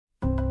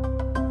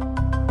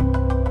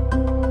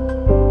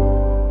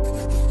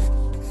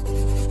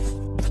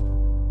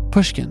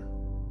Pushkin.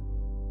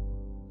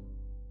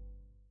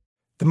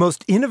 The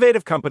most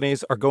innovative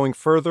companies are going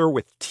further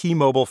with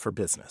T-Mobile for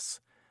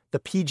Business. The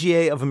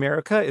PGA of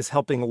America is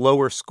helping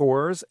lower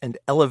scores and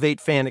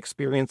elevate fan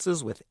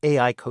experiences with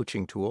AI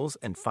coaching tools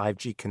and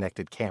 5G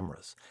connected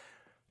cameras.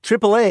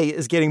 AAA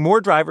is getting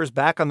more drivers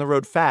back on the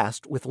road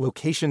fast with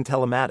location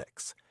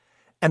telematics.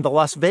 And the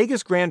Las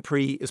Vegas Grand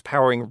Prix is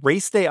powering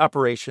race day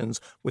operations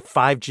with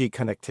 5G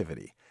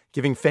connectivity,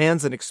 giving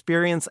fans an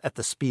experience at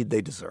the speed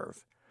they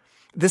deserve.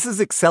 This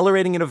is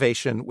accelerating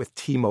innovation with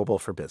T-Mobile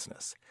for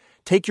Business.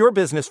 Take your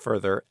business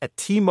further at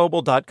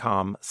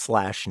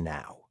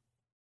T-Mobile.com/now.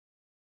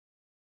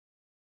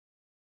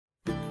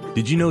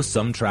 Did you know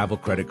some travel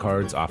credit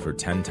cards offer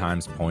 10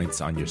 times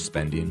points on your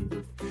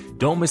spending?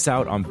 Don't miss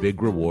out on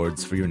big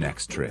rewards for your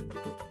next trip.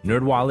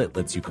 NerdWallet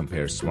lets you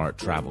compare smart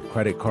travel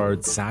credit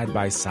cards side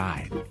by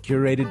side,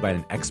 curated by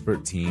an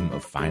expert team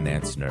of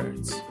finance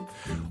nerds.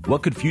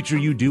 What could future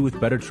you do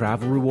with better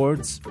travel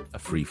rewards? A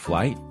free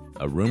flight?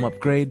 A room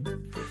upgrade?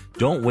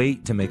 Don't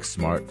wait to make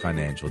smart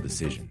financial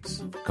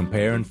decisions.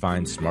 Compare and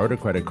find smarter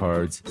credit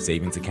cards,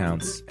 savings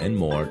accounts, and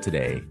more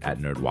today at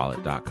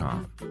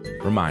NerdWallet.com.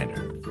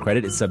 Reminder,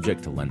 credit is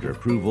subject to lender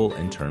approval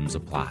and terms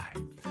apply.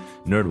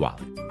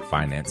 NerdWallet,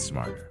 finance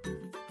smarter.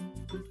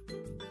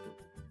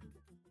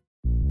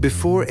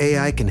 Before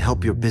AI can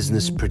help your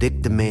business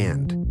predict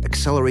demand,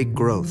 accelerate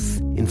growth,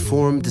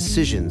 inform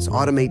decisions,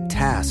 automate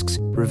tasks,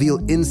 reveal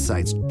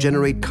insights,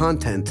 generate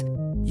content,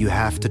 you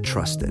have to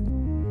trust it.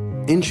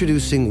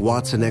 Introducing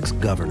watsonx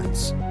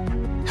Governance,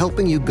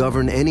 helping you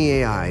govern any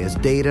AI as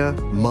data,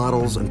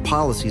 models, and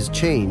policies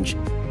change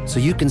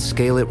so you can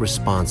scale it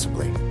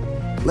responsibly.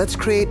 Let's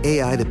create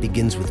AI that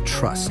begins with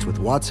trust with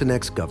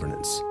watsonx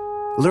Governance.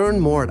 Learn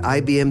more at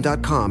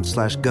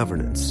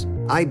ibm.com/governance.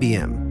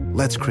 IBM,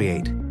 let's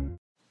create.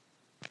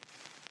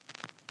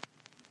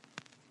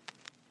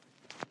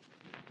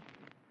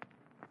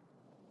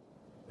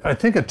 I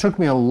think it took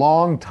me a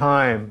long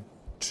time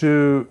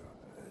to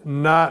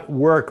not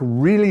work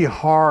really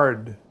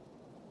hard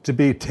to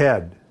be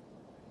Ted.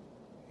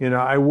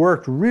 I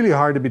worked really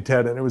hard to be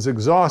Ted, and it was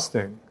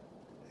exhausting.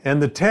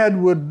 And the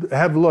Ted would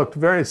have looked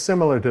very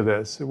similar to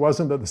this. It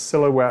wasn't that the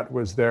silhouette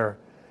was there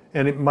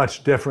any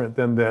much different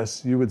than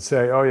this. You would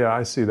say, oh yeah,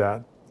 I see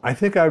that. I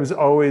think I was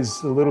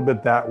always a little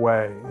bit that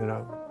way,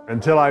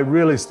 until I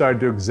really started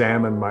to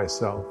examine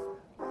myself.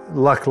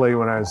 Luckily,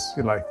 when I was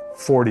like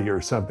 40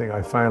 or something,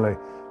 I finally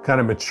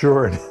kind of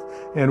matured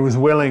and was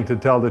willing to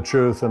tell the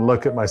truth and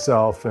look at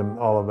myself and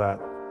all of that.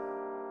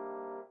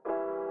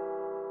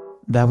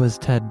 That was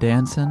Ted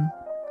Danson.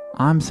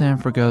 I'm Sam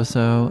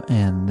Fragoso,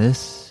 and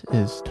this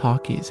is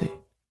Talk Easy.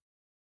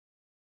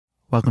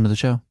 Welcome to the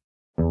show.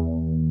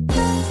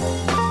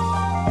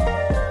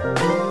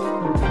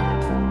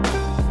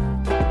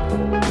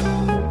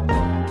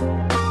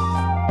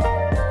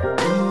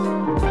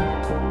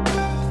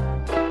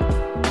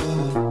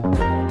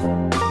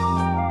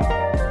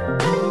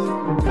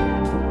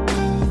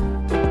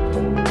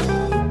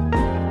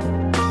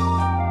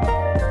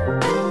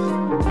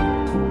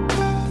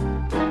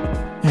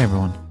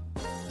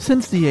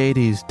 Since the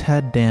 80s,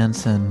 Ted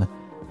Danson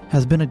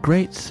has been a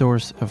great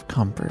source of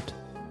comfort.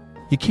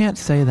 You can't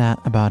say that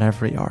about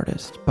every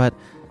artist, but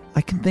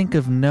I can think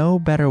of no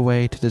better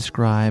way to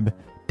describe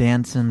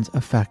Danson's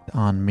effect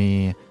on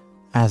me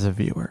as a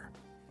viewer.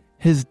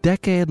 His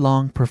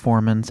decade-long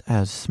performance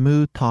as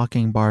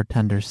smooth-talking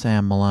bartender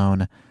Sam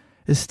Malone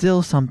is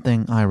still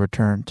something I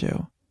return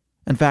to.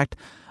 In fact,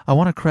 I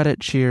want to credit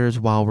Cheers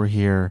while we're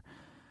here.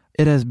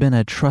 It has been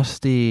a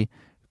trusty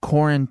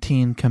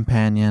quarantine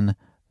companion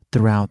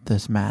throughout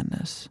this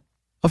madness.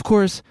 Of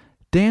course,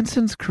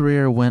 Danson's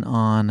career went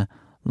on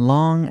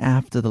long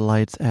after the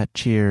lights at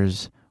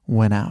Cheers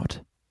went out.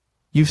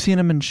 You've seen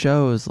him in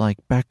shows like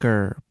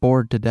Becker,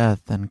 Bored to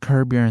Death, and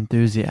Curb Your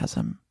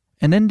Enthusiasm,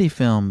 and indie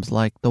films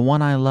like The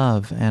One I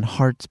Love and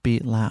Hearts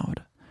Beat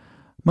Loud.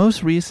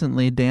 Most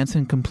recently,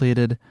 Danson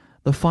completed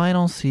the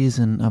final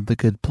season of The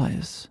Good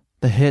Place,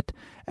 the hit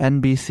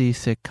NBC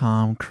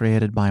sitcom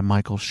created by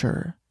Michael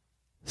Schur.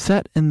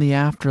 Set in the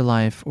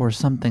afterlife or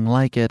something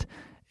like it,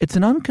 it's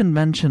an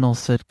unconventional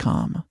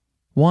sitcom,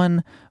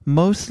 one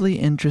mostly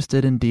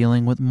interested in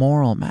dealing with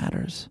moral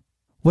matters,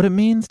 what it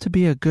means to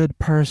be a good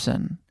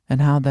person,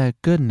 and how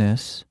that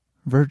goodness,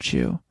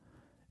 virtue,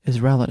 is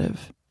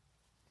relative.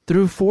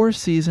 Through 4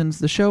 seasons,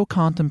 the show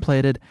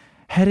contemplated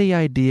heady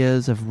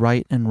ideas of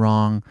right and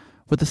wrong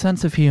with a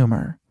sense of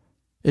humor.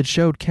 It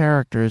showed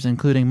characters,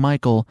 including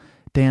Michael,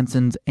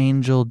 Danson's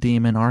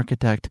angel-demon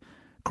architect,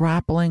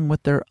 grappling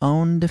with their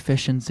own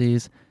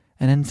deficiencies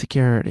and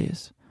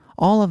insecurities.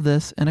 All of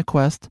this in a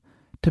quest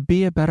to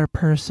be a better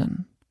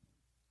person,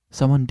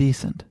 someone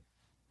decent.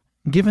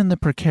 Given the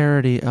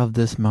precarity of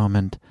this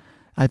moment,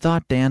 I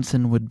thought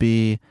Danson would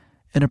be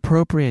an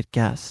appropriate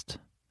guest,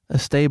 a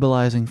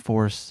stabilizing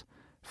force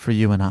for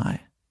you and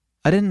I.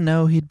 I didn't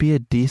know he'd be a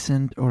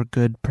decent or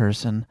good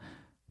person,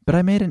 but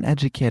I made an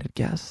educated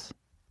guess.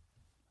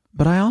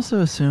 But I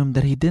also assumed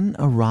that he didn't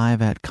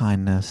arrive at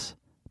kindness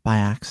by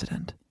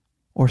accident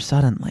or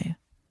suddenly.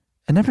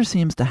 It never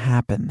seems to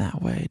happen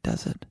that way,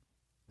 does it?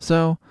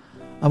 So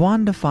I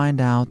wanted to find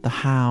out the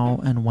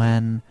how and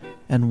when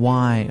and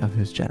why of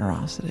his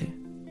generosity.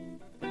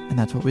 And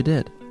that's what we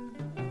did.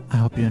 I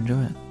hope you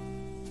enjoy it.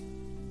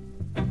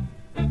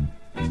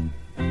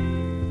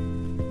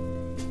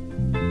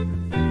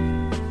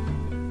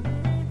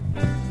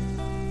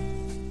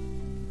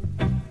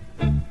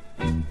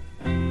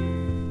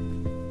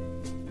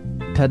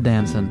 Ted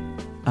Danson,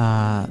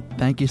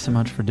 thank you so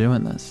much for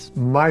doing this.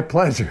 My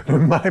pleasure.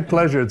 My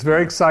pleasure. It's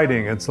very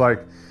exciting. It's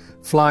like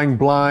flying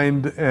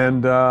blind,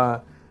 and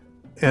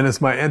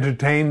it's my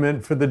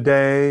entertainment for the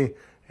day,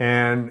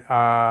 and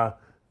a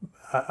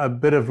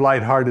bit of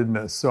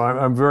lightheartedness. So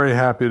I'm very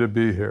happy to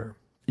be here.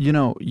 You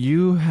know,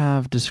 you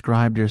have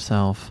described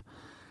yourself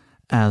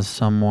as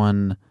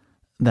someone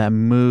that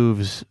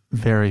moves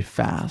very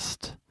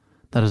fast,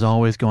 that is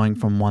always going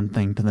from one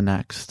thing to the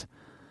next.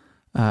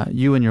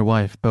 You and your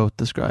wife both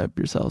describe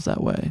yourselves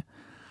that way.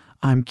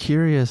 I'm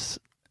curious,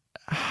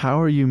 how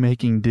are you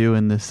making do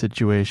in this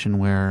situation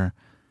where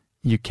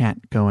you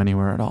can't go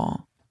anywhere at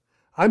all?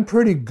 I'm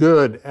pretty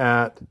good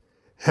at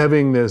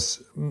having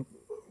this,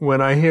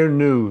 when I hear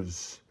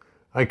news.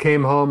 I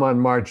came home on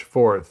March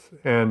 4th,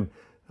 and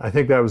I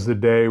think that was the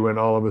day when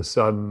all of a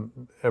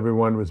sudden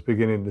everyone was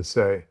beginning to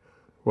say,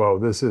 whoa,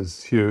 this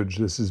is huge,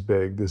 this is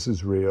big, this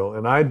is real.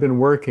 And I'd been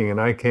working, and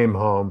I came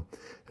home,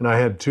 and I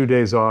had 2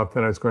 days off,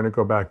 and I was going to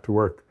go back to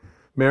work.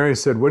 Mary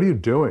said, what are you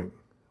doing?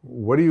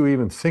 What are you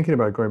even thinking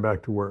about going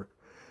back to work?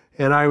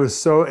 And I was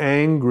so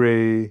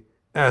angry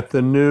at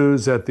the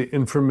news, at the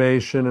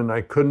information, and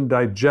I couldn't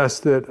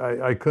digest it.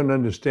 I couldn't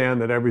understand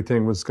that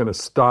everything was going to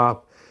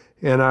stop.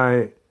 And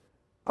I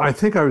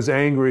think I was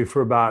angry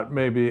for about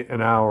maybe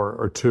an hour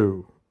or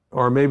two,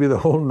 or maybe the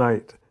whole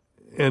night,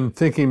 and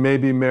thinking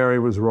maybe Mary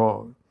was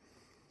wrong.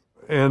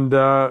 And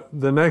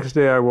the next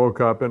day I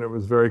woke up and it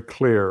was very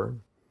clear.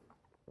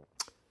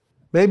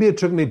 Maybe it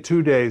took me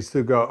 2 days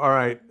to go, all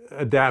right,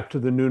 adapt to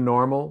the new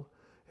normal.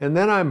 And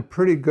then I'm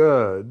pretty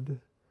good.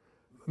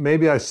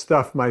 Maybe I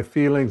stuffed my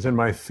feelings and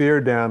my fear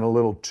down a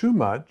little too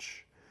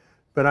much,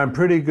 but I'm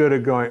pretty good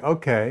at going,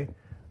 okay,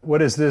 what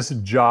does this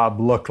job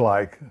look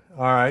like?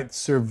 All right,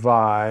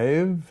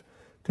 survive,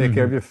 take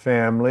care of your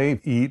family,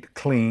 eat,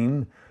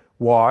 clean,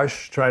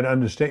 wash, try to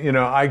understand. You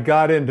know, I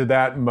got into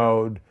that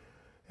mode,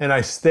 and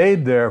I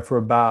stayed there for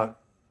about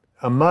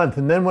a month.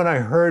 And then when I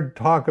heard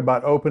talk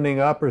about opening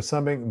up or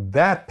something,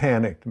 that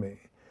panicked me.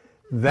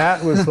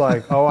 That was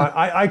like,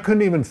 I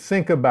couldn't even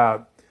think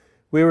about.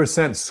 We were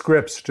sent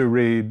scripts to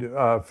read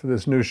for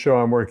this new show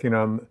I'm working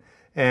on,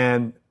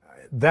 and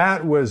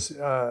that was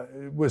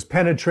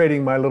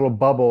penetrating my little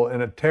bubble,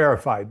 and it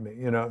terrified me,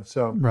 you know.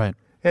 So Right.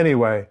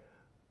 Anyway,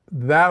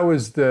 that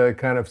was the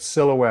kind of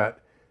silhouette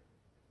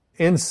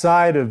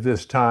inside of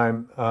this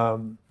time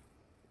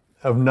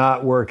of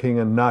not working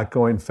and not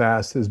going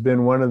fast has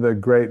been one of the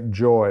great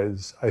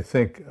joys, I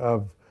think,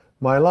 of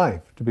my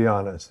life, to be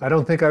honest. I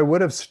don't think I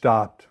would have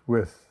stopped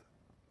with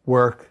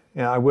work.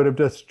 I would have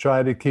just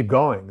tried to keep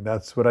going.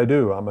 That's what I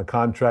do. I'm a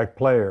contract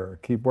player.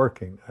 Keep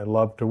working. I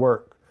love to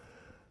work.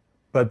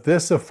 But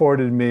this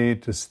afforded me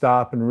to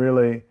stop and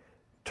really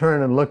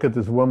turn and look at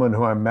this woman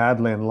who I'm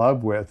madly in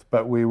love with,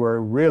 but we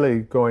were really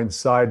going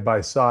side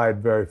by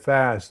side very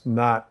fast,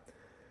 not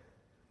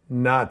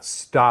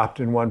stopped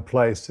in one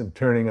place and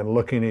turning and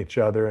looking at each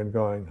other and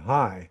going,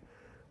 hi,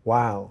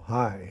 wow,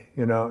 hi,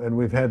 you know, and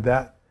we've had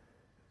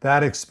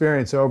that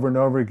experience over and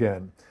over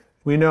again.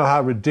 We know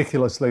how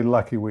ridiculously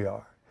lucky we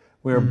are.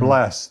 We are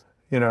blessed.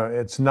 You know,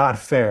 it's not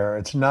fair.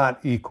 It's not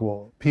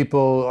equal.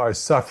 People are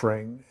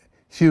suffering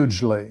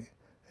hugely,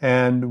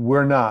 and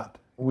we're not.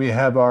 We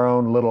have our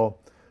own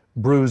little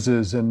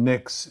bruises and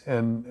nicks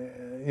and,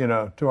 you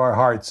know, to our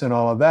hearts and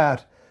all of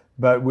that,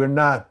 but we're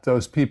not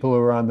those people who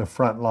are on the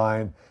front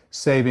line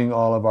saving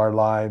all of our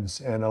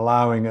lives and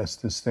allowing us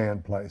to stay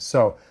in place.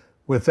 So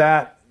with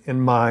that in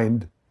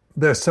mind,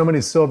 there's so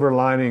many silver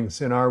linings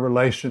in our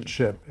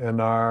relationship and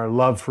our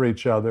love for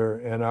each other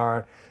and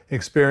our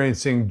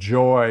experiencing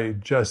joy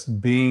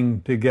just being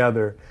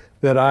together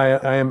that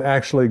I am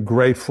actually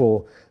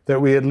grateful that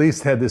we at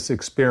least had this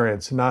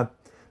experience, not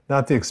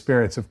the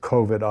experience of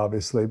COVID,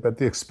 obviously, but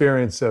the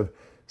experience of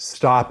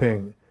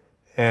stopping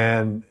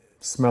and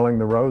smelling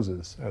the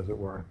roses, as it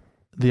were.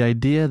 The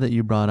idea that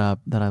you brought up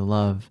that I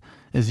love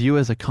is you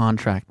as a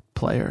contract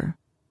player.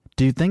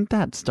 Do you think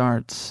that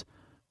starts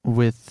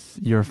with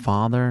your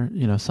father,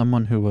 you know,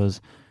 someone who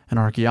was an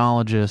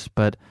archaeologist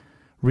but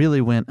really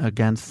went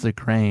against the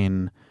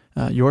grain?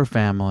 Your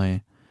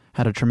family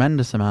had a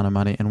tremendous amount of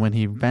money, and when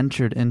he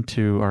ventured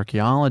into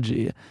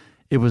archaeology,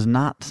 it was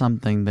not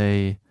something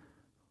they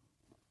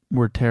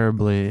were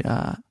terribly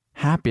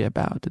happy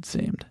about, it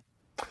seemed.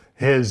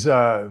 His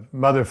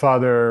mother,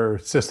 father,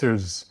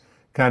 sisters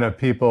kind of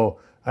people,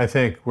 I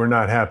think, were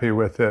not happy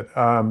with it.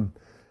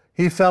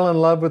 He fell in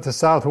love with the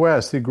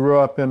Southwest. He grew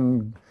up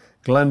in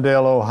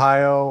Glendale,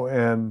 Ohio,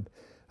 and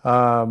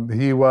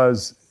he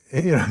was,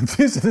 you know,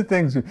 these are the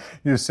things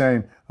you're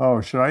saying, oh,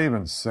 should I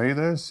even say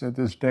this at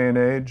this day and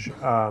age?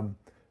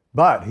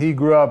 But he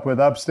grew up with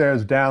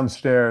upstairs,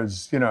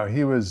 downstairs, you know,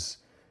 he was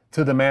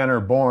to the manor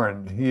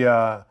born.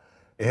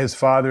 His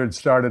father had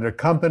started a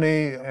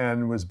company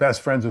and was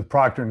best friends with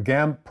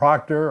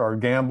Procter or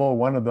Gamble,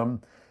 one of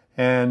them.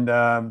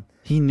 And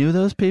he knew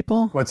those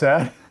people? What's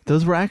that?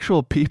 Those were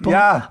actual people?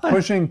 Yeah,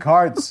 pushing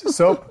carts,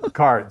 soap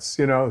carts,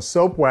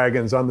 soap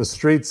wagons on the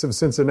streets of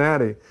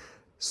Cincinnati.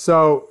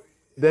 So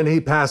then he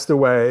passed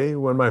away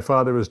when my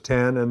father was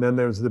 10, and then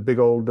there was the big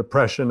old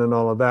depression and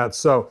all of that.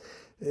 So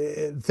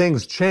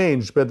things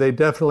changed, but they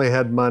definitely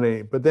had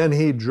money. But then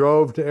he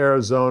drove to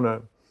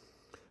Arizona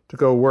to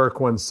go work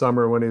one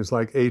summer when he was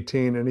like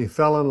 18, and he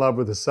fell in love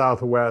with the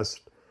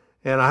Southwest.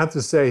 And I have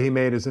to say, he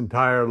made his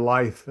entire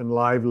life and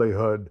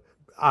livelihood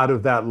out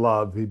of that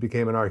love. He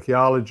became an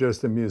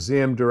archaeologist, a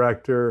museum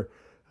director.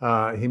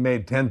 He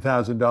made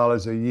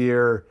 $10,000 a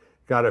year,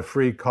 got a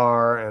free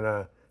car and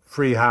a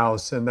free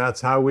house, and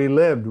that's how we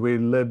lived. We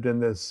lived in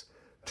this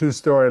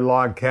 2-story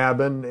log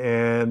cabin,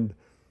 and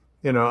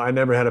I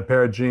never had a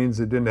pair of jeans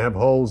that didn't have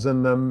holes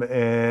in them,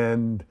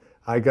 and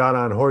I got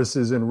on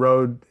horses and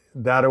rode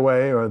that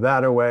away or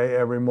that away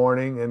every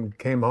morning and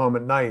came home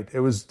at night. It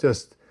was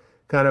just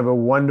kind of a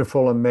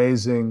wonderful,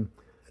 amazing,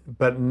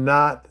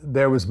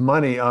 there was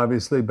money,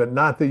 obviously, but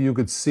not that you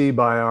could see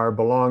by our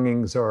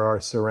belongings or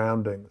our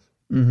surroundings.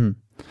 Mm-hmm.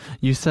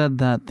 You said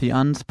that the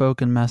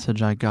unspoken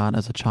message I got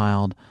as a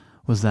child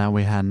was that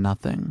we had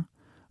nothing.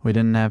 We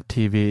didn't have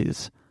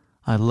TVs.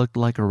 I looked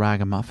like a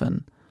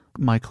ragamuffin.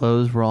 My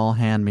clothes were all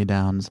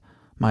hand-me-downs.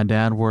 My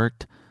dad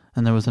worked,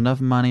 and there was enough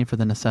money for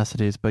the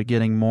necessities, but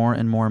getting more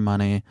and more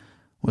money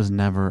was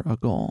never a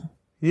goal.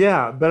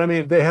 Yeah, but I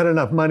mean, they had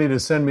enough money to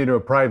send me to a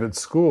private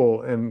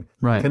school in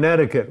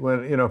Connecticut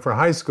for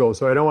high school,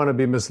 so I don't want to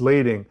be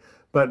misleading.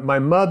 But my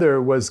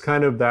mother was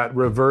kind of that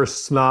reverse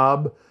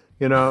snob,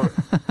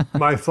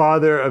 My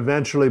father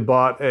eventually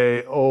bought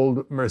a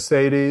old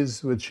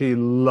Mercedes, which he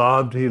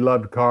loved. He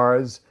loved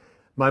cars.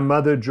 My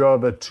mother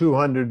drove a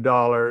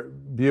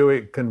 $200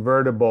 Buick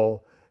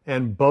convertible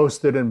and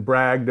boasted and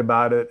bragged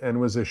about it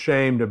and was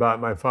ashamed about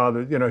my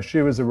father.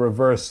 She was a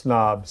reverse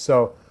snob.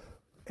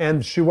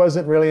 And she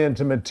wasn't really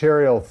into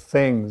material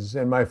things.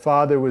 And my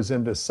father was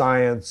into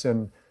science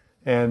and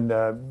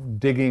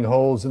digging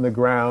holes in the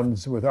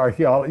grounds with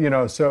archaeology.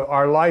 So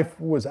our life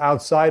was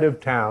outside of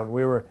town.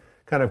 We were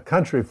kind of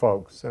country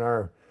folks.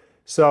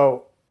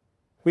 So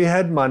we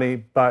had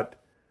money, but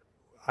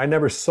I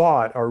never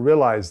saw it or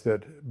realized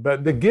it.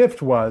 But the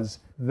gift was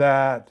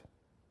that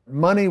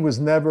money was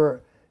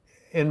never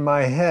in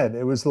my head.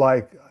 It was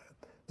like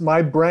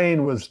my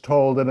brain was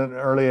told at an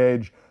early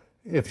age,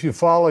 if you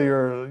follow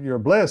your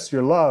bliss,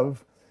 your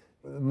love,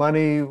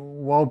 money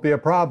won't be a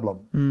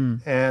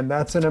problem. And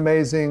that's an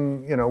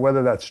amazing,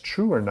 whether that's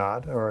true or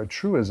not, or a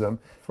truism.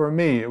 For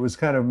me, it was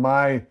kind of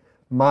my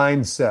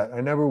mindset. I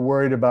never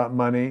worried about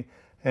money,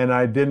 and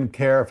I didn't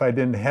care if I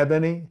didn't have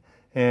any,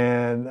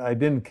 and I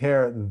didn't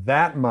care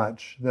that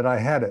much that I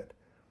had it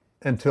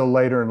until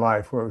later in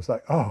life, where it was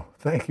like, oh,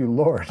 thank you,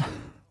 Lord.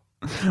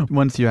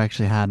 Once you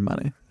actually had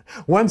money.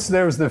 Once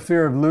there was the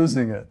fear of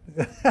losing it.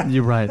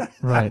 You're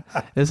right.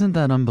 Isn't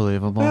that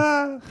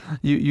unbelievable?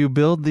 You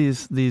build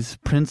these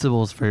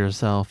principles for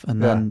yourself,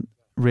 and then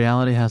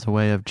reality has a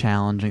way of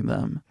challenging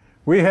them.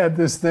 We had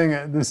this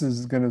thing, this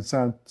is going to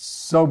sound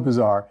so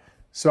bizarre.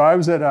 So I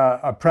was at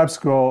a prep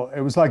school.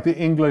 It was like the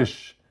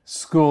English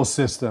school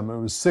system. It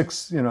was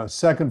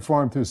second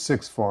form through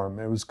sixth form.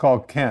 It was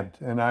called Kent,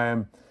 and I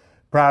am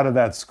proud of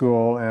that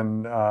school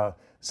and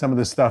some of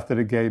the stuff that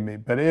it gave me.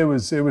 But it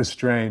was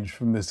strange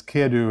from this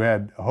kid who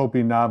had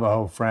Hopi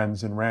Navajo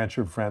friends and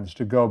rancher friends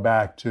to go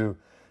back to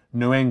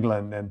New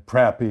England and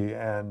preppy,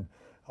 and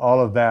all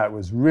of that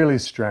was really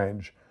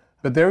strange.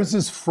 But there was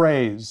this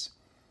phrase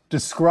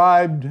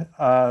described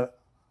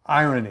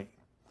irony.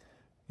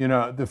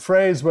 The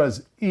phrase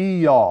was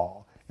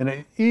 "y'all," and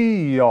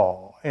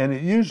and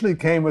it usually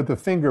came with a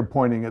finger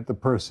pointing at the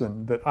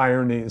person that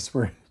ironies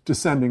were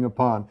descending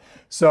upon.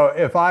 So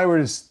if I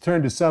were to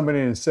turn to somebody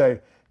and say,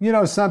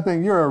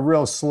 something, you're a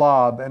real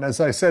slob. And as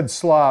I said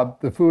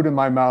slob, the food in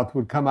my mouth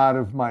would come out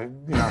of my,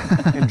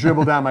 and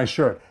dribble down my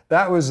shirt.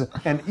 That was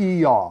an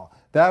y'all.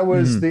 That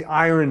was the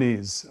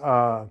ironies.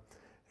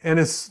 And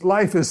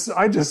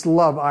I just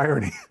love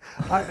irony.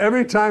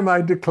 Every time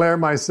I declare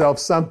myself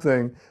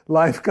something,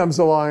 life comes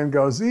along and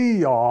goes,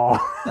 y'all,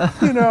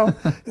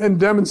 and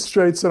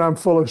demonstrates that I'm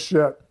full of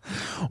shit.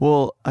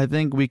 Well, I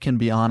think we can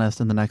be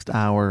honest in the next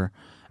hour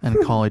and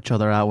call each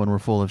other out when we're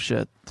full of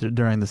shit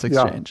during this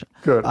exchange. Yeah,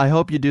 good. I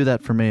hope you do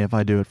that for me if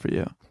I do it for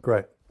you.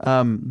 Great.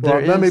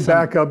 Let me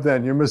back up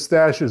then. Your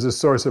mustache is a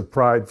source of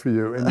pride for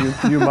you, and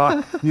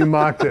you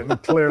mocked it,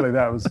 and clearly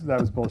that was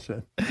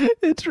bullshit.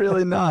 It's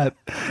really not.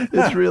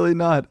 It's really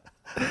not.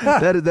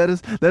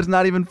 That's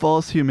not even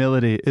false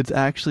humility. It's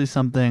actually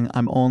something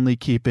I'm only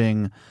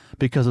keeping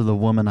because of the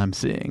woman I'm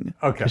seeing.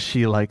 Okay. Because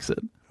she likes it.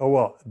 Oh,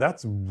 well,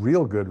 that's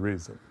real good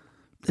reason.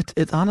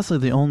 It's honestly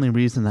the only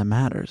reason that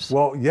matters.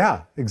 Well,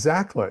 yeah,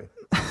 exactly.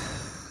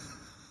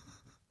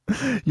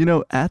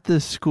 At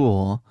this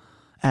school,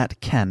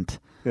 at Kent,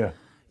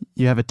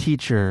 you have a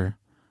teacher,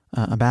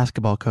 a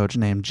basketball coach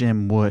named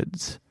Jim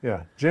Woods.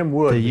 Yeah, Jim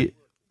Wood.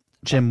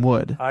 Jim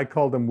Wood. I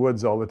called him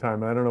Woods all the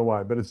time. I don't know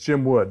why, but it's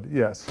Jim Wood,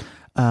 yes.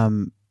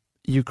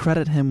 You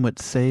credit him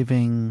with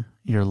saving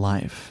your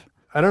life.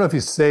 I don't know if he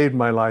saved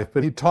my life,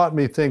 but he taught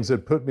me things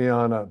that put me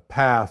on a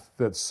path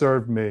that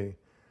served me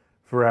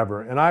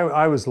forever. And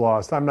I was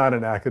lost. I'm not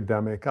an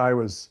academic. I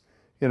was,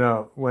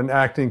 when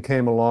acting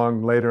came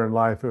along later in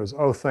life, it was,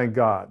 oh, thank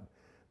God.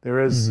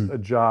 There is a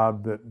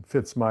job that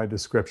fits my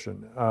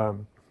description.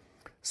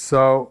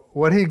 So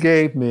what he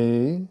gave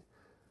me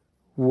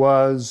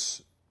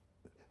was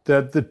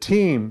that the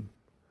team,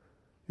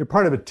 you're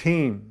part of a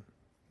team.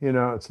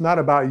 It's not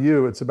about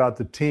you, it's about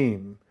the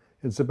team.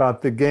 It's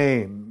about the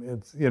game.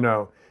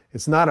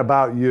 It's not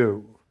about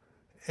you.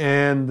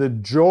 And the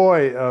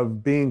joy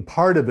of being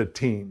part of a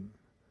team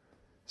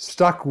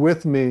stuck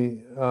with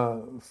me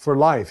for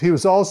life. He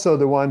was also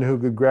the one who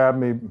could grab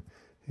me,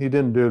 he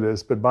didn't do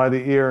this, but by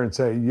the ear and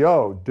say,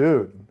 yo,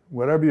 dude,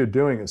 whatever you're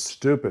doing is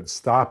stupid,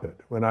 stop it.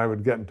 When I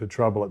would get into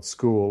trouble at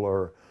school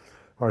or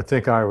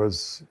think I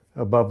was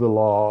above the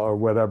law or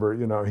whatever,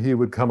 he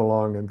would come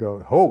along and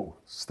go, oh,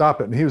 stop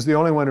it. And he was the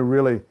only one who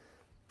really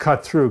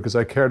cut through because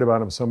I cared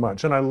about him so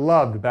much. And I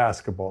loved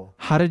basketball.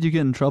 How did you get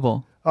in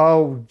trouble?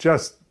 Oh,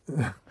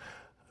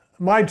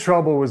 my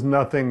trouble was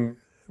nothing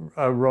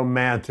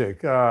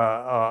romantic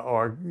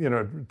or,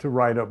 to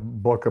write a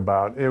book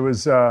about. It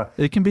was...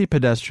 it can be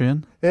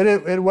pedestrian.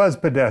 It was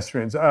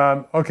pedestrians.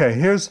 Okay,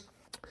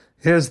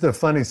 here's the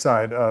funny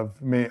side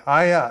of me.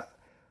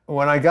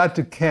 When I got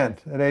to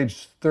Kent at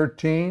age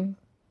 13,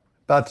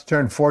 about to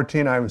turn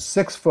 14, I was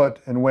 6 foot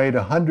and weighed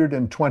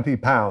 120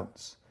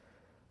 pounds.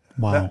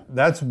 Wow.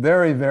 That's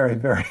very, very,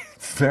 very,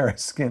 very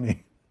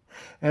skinny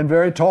and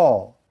very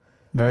tall.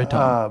 Very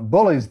tall.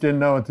 Bullies didn't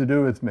know what to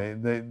do with me.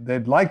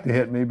 They'd like to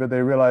hit me, but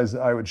they realized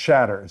I would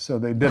shatter, so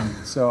they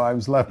didn't. So I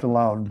was left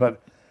alone.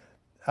 But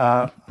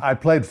I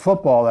played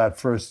football that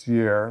first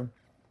year,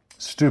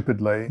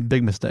 stupidly.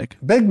 Big mistake.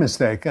 Big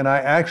mistake. And I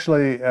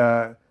actually,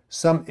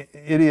 some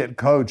idiot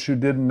coach who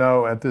didn't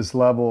know at this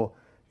level,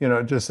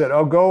 just said,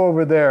 oh, go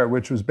over there,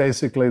 which was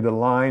basically the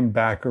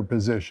linebacker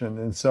position.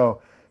 And so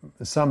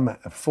some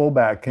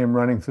fullback came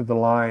running through the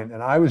line,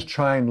 and I was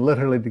trying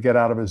literally to get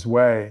out of his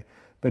way,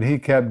 but he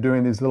kept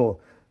doing these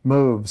little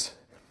moves.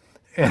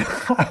 And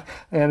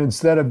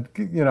instead of,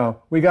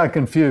 we got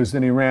confused,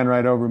 and he ran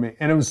right over me.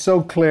 And it was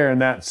so clear in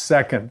that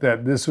second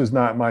that this was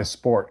not my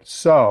sport.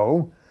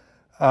 So,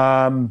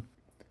 and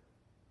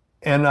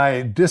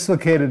I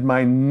dislocated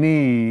my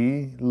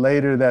knee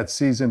later that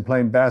season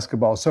playing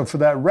basketball. So for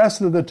that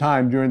rest of the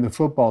time during the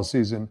football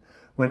season,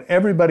 when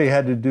everybody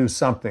had to do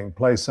something,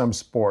 play some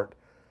sport,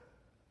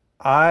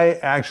 I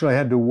actually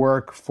had to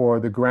work for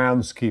the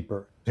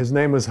groundskeeper. His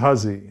name was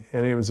Huzzy,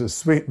 and he was a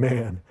sweet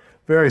man,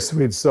 very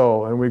sweet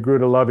soul, and we grew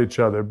to love each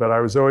other. But I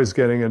was always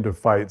getting into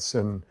fights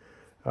and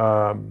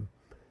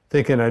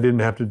thinking I didn't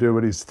have to do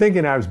what he's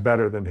thinking I was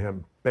better than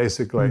him,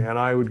 basically. And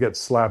I would get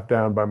slapped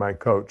down by my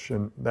coach,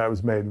 and that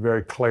was made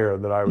very clear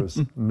that I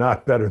was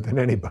not better than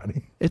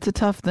anybody. It's a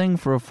tough thing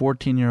for a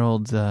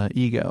 14-year-old's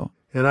ego.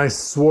 And I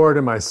swore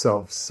to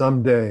myself,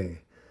 someday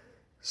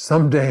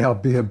I'll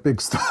be a big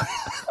star.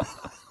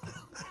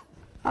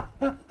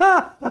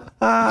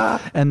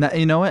 And that,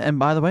 and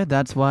by the way,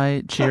 that's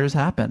why Cheers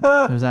happened.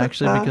 It was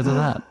actually because of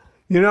that.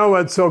 You know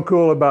what's so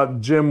cool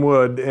about Jim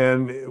Wood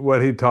and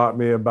what he taught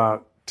me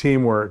about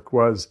teamwork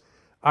was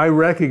I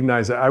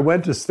recognize it. I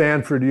went to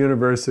Stanford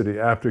University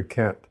after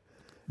Kent.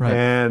 Right.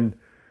 And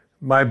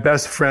my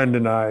best friend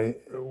and I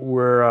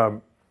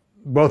were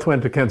both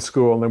went to Kent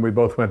School, and then we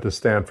both went to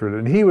Stanford.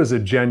 And he was a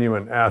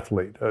genuine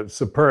athlete, a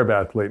superb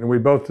athlete. And we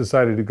both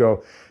decided to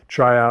go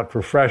try out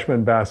for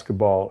freshman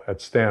basketball at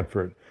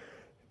Stanford,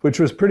 which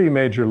was pretty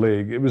major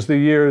league. It was the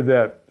year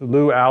that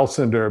Lou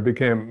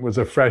Alcindor was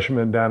a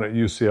freshman down at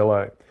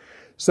UCLA.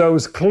 So it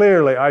was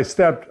clearly, I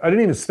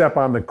didn't even step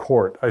on the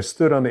court. I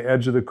stood on the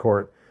edge of the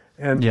court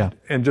and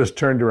just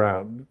turned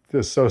around.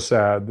 Just so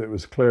sad that it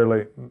was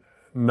clearly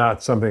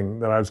not something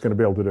that I was going to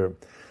be able to do.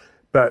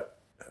 But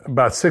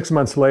about 6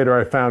 months later,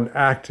 I found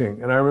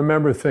acting. And I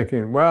remember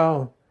thinking,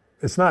 well,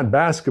 it's not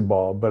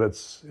basketball, but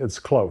it's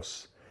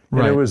close.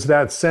 And it was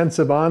that sense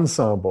of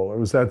ensemble. It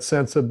was that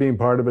sense of being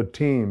part of a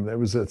team. There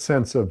was that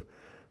sense of,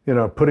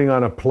 putting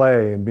on a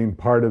play and being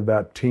part of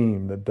that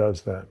team that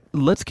does that.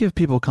 Let's give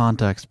people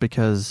context,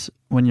 because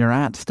when you're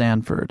at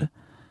Stanford,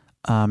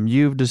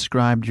 you've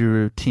described your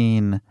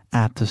routine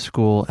at the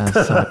school as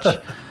such.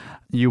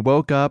 You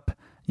woke up,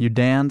 you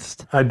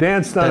danced. I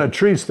danced on a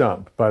tree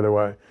stump, by the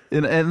way.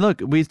 And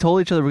look, we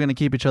told each other we're going to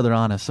keep each other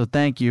honest, so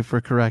thank you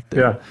for correcting.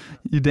 Yeah.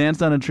 You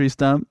danced on a tree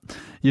stump,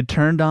 you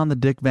turned on the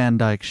Dick Van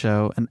Dyke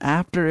Show, and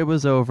after it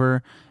was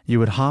over, you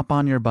would hop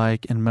on your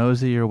bike and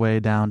mosey your way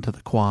down to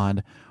the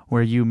quad,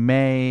 where you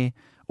may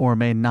or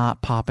may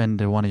not pop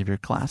into one of your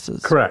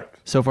classes. Correct.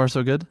 So far,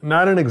 so good?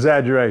 Not an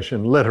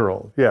exaggeration,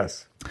 literal,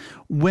 yes.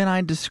 When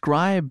I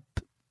describe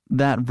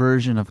that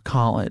version of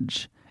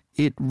college,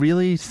 it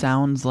really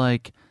sounds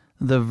like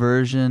the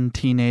version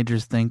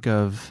teenagers think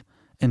of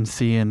and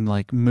see in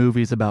like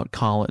movies about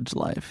college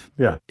life.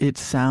 Yeah. It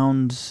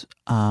sounds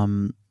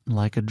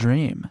like a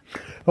dream.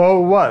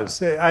 Oh, it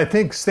was. I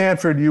think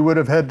Stanford, you would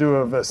have had to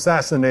have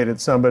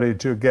assassinated somebody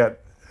to get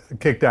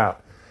kicked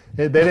out.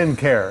 They didn't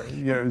care.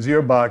 It was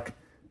your buck.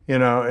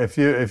 If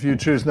you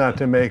choose not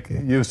to make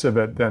use of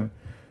it, then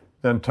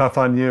tough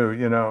on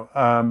you.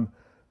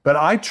 But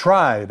I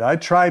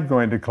tried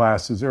going to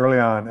classes early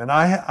on, and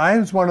I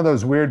was one of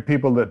those weird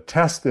people that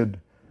tested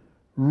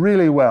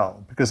really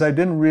well because I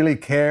didn't really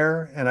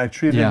care, and I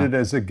treated it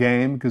as a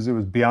game because it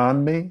was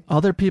beyond me.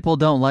 Other people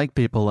don't like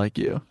people like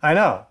you. I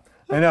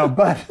know,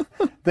 but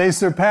they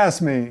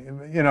surpassed me,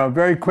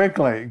 very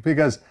quickly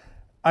because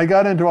I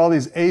got into all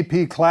these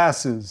AP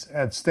classes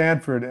at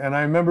Stanford, and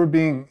I remember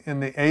being in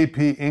the AP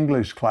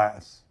English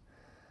class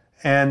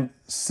and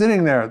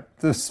sitting there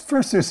this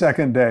first or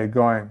second day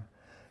going,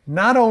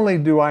 not only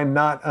do I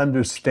not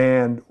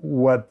understand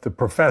what the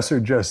professor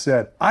just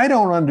said, I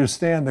don't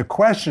understand the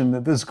question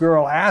that this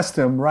girl asked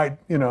him, right,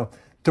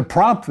 to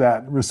prompt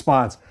that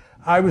response.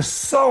 I was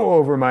so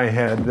over my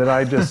head that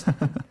I just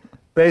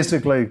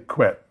basically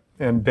quit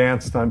and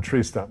danced on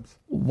tree stumps.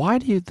 Why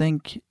do you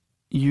think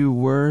you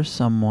were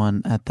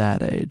someone at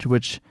that age,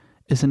 which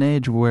is an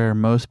age where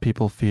most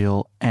people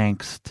feel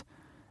angst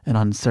and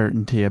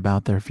uncertainty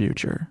about their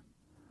future?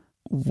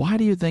 Why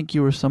do you think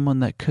you were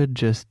someone that could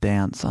just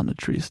dance on a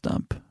tree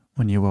stump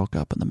when you woke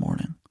up in the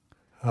morning?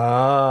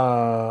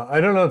 I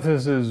don't know if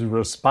this is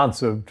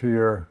responsive to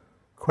your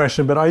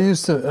question, but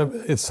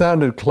it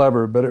sounded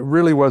clever, but it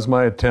really was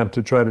my attempt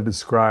to try to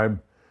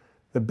describe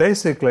that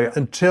basically,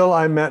 until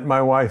I met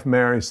my wife,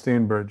 Mary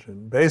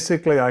Steenburgen,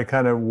 basically I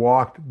kind of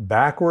walked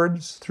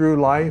backwards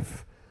through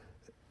life,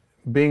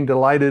 being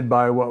delighted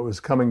by what was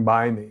coming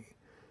by me.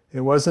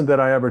 It wasn't that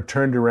I ever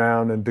turned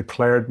around and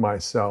declared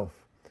myself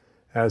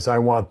as I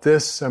want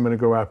this, I'm going to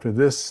go after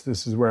this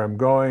is where I'm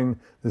going,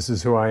 this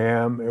is who I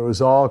am. It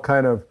was all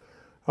kind of,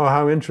 oh,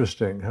 how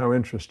interesting.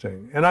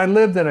 And I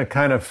lived in a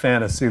kind of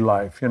fantasy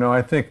life.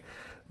 I think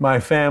my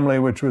family,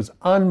 which was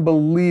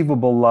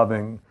unbelievable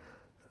loving,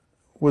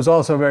 was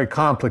also very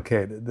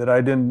complicated that I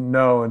didn't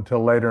know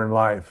until later in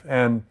life.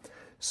 And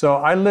so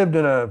I lived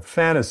in a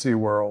fantasy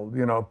world,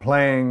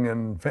 playing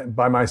and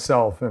by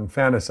myself and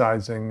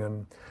fantasizing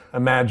and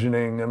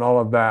imagining and all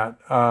of that.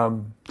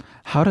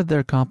 How did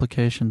their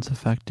complications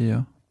affect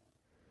you?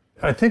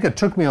 I think it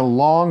took me a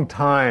long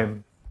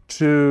time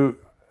to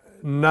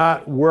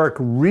not work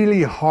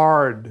really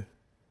hard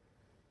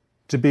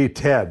to be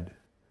Ted.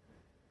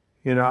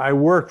 I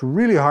worked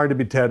really hard to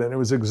be Ted, and it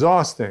was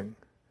exhausting.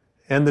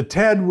 And the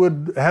Ted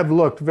would have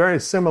looked very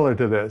similar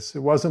to this. It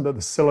wasn't that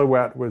the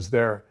silhouette was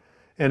there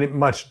any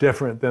much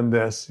different than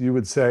this. You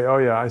would say, oh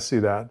yeah, I see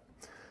that.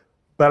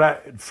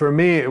 But for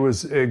me, it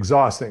was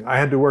exhausting. I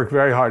had to work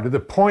very hard to the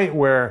point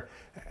where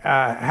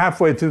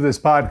halfway through this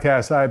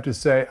podcast, I have to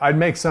say, I'd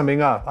make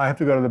something up. I have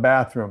to go to the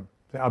bathroom.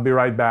 I'll be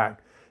right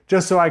back.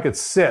 Just so I could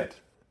sit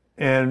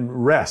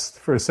and rest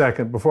for a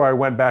second before I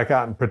went back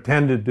out and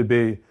pretended to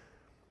be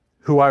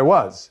who I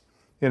was,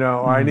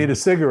 or I need a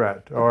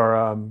cigarette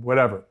or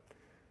whatever.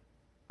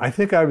 I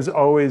think I was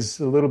always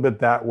a little bit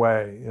that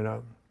way,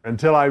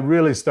 until I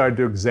really started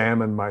to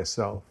examine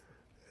myself.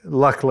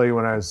 Luckily,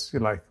 when I was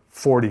like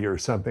 40 or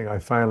something, I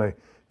finally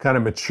kind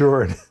of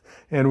matured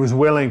and was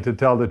willing to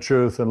tell the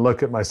truth and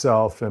look at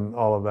myself and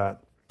all of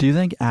that. Do you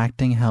think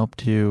acting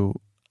helped you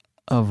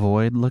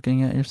avoid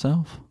looking at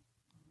yourself?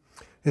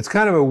 It's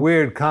kind of a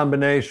weird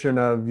combination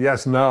of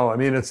yes, no. I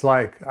mean, it's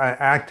like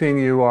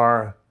acting,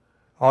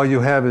 all you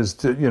have is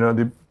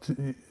to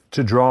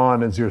draw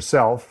on is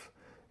yourself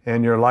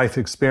and your life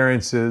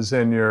experiences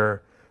and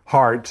your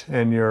heart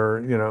and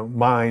your,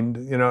 mind.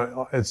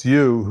 It's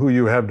you who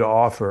you have to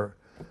offer.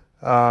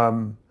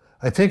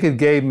 I think it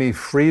gave me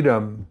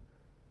freedom.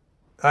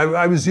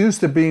 I was used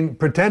to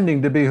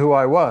pretending to be who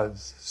I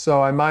was.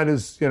 So I might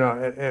as,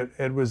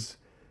 it was,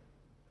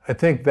 I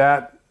think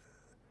that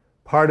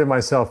part of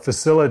myself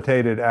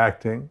facilitated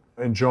acting,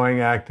 enjoying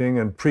acting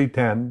and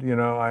pretend,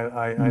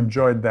 I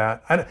enjoyed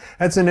that.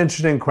 That's an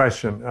interesting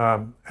question.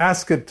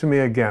 Ask it to me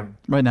again.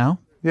 Right now?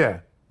 Yeah.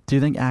 Do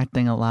you think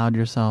acting allowed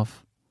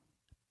yourself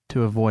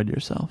to avoid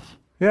yourself?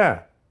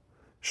 Yeah,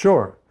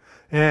 sure.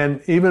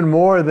 And even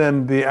more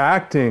than the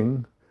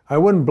acting, I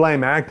wouldn't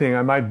blame acting.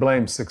 I might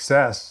blame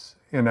success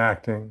in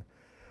acting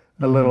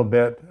a little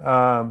bit.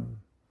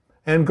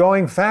 And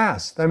going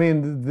fast. I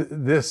mean,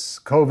 this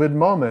COVID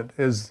moment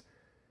is,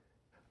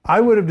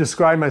 I would have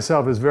described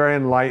myself as very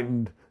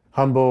enlightened,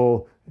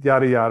 humble,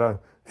 yada, yada,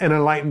 and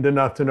enlightened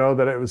enough to know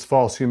that it was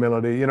false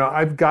humility.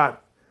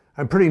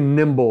 I'm pretty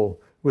nimble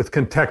with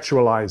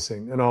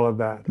contextualizing and all of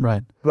that.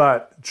 Right.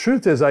 But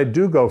truth is, I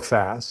do go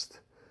fast.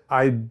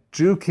 I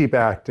do keep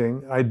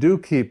acting. I do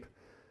keep,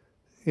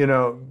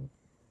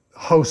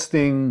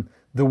 hosting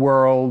the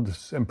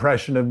world's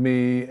impression of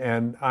me,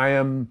 and I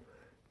am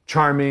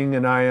charming,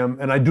 and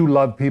I do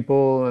love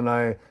people, and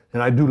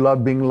I do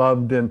love being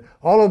loved, and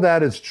all of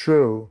that is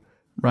true.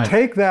 Right.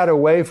 Take that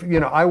away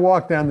from, I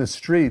walk down the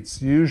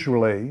streets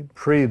usually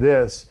pre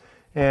this,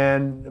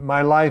 and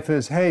my life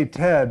is, hey,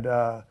 Ted,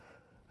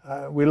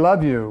 we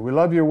love you. We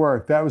love your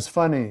work. That was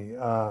funny.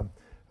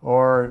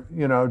 Or,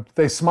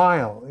 they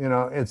smile.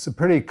 It's a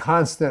pretty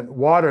constant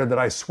water that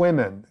I swim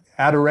in.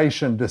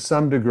 Adoration to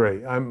some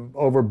degree. I'm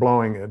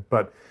overblowing it,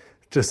 but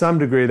to some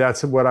degree,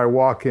 that's what I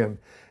walk in.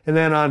 And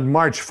then on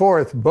March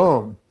 4th,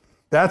 boom,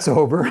 that's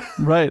over.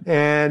 Right.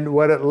 And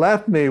what it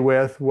left me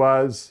with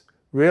was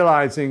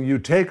realizing you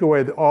take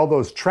away all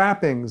those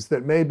trappings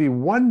that may be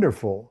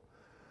wonderful.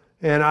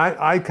 And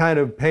I kind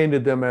of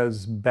painted them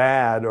as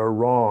bad or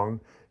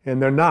wrong.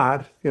 And they're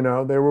not, they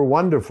were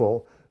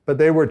wonderful, but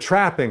they were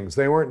trappings.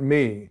 They weren't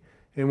me.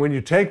 And when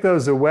you take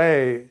those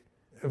away,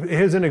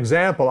 here's an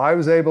example. I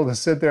was able to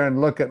sit there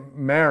and look at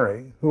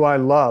Mary, who I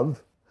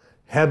love,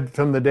 had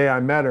from the day I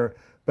met her,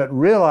 but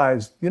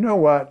realized, you know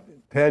what,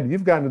 Ted,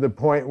 you've gotten to the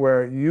point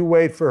where you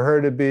wait for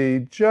her to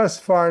be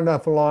just far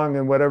enough along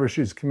in whatever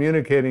she's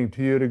communicating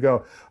to you to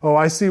go, oh,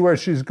 I see where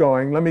she's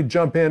going. Let me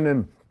jump in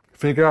and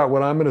figure out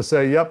what I'm going to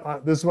say.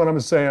 Yep, this is what I'm going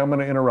to say. I'm going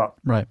to interrupt.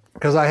 Right.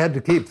 Because I had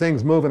to keep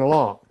things moving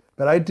along.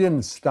 But I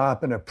didn't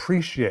stop and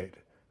appreciate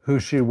who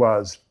she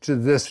was to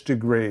this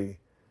degree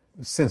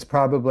since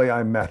probably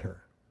I met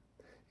her.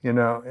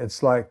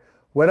 It's like,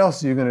 what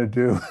else are you going to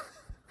do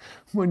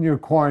when you're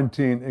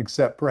quarantined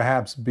except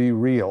perhaps be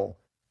real?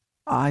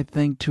 I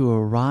think to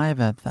arrive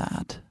at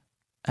that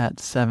at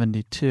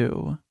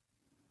 72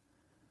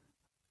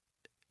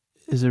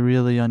 is a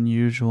really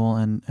unusual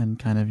and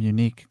kind of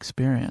unique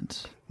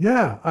experience.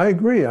 Yeah, I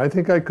agree. I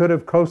think I could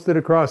have coasted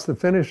across the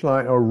finish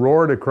line or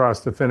roared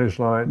across the finish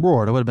line.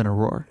 Roared, it would have been a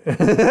roar.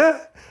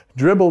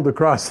 Dribbled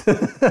across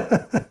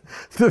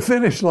the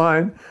finish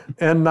line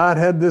and not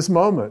had this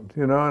moment,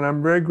 and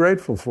I'm very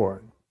grateful for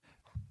it.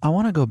 I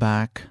want to go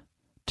back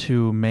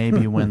to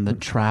maybe when the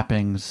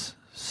trappings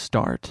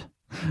start.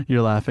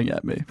 You're laughing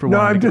at me for No,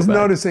 wanting I'm to go just back.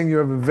 noticing you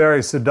have a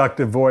very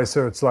seductive voice,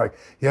 so it's like,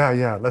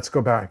 yeah, let's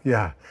go back.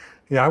 Yeah,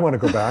 I want to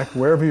go back.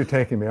 Wherever you're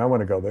taking me, I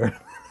want to go there.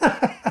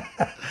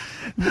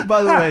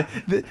 By the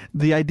way,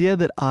 the idea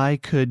that I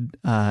could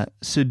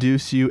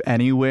seduce you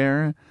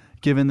anywhere,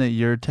 given that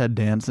you're Ted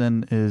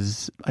Danson,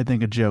 is, I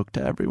think, a joke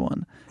to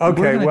everyone.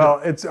 Okay, well,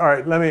 it's all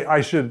right.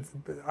 I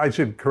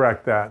should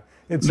correct that.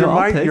 It's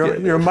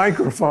your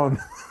microphone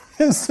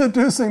is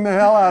seducing the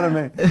hell out of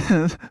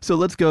me. So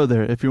let's go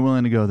there if you're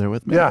willing to go there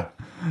with me. Yeah.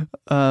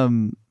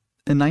 In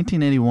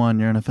 1981,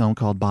 you're in a film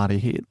called Body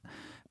Heat,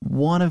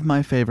 one of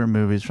my favorite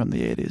movies from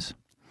the 80s.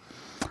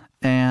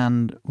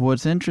 And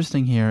what's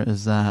interesting here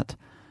is that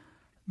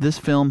this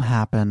film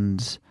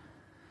happens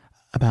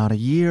about a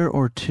year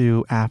or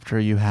two after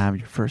you have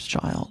your first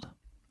child.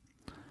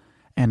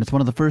 And it's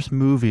one of the first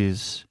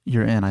movies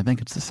you're in. I think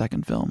it's the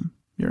second film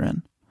you're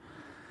in.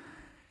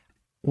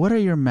 What are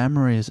your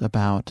memories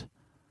about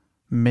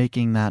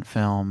making that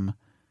film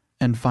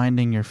and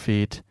finding your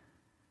feet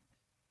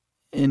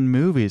in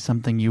movies,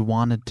 something you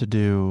wanted to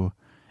do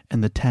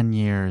in the 10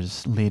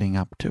 years leading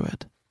up to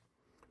it?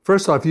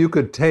 First off, you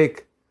could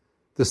take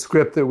the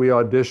script that we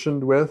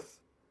auditioned with,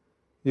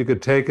 you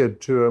could take it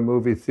to a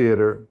movie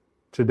theater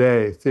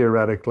today,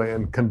 theoretically,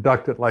 and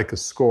conduct it like a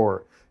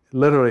score.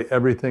 Literally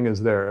everything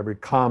is there, every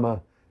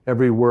comma,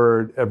 every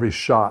word, every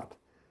shot.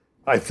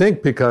 I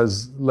think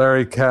because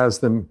Larry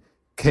Kasdan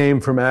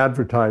came from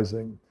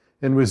advertising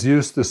and was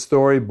used to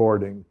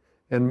storyboarding.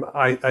 And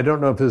I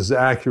don't know if this is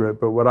accurate,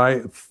 but what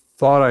I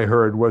thought I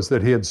heard was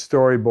that he had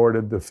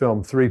storyboarded the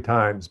film 3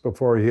 times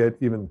before he had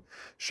even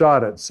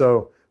shot it.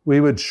 So we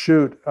would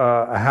shoot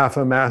a half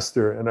a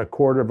master and a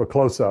quarter of a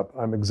close-up.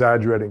 I'm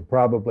exaggerating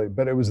probably,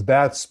 but it was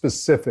that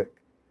specific.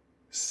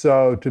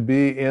 So to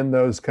be in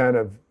those kind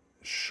of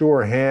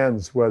sure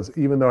hands was,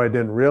 even though I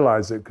didn't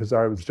realize it because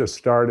I was just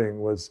starting,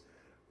 was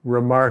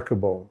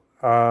remarkable.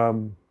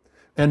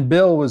 And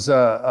Bill is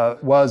a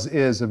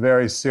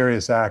very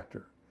serious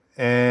actor.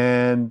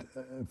 And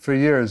for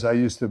years, I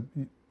used to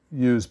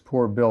use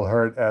poor Bill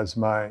Hurt as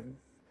my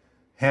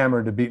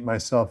hammer to beat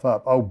myself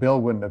up. Oh, Bill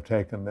wouldn't have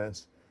taken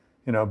this.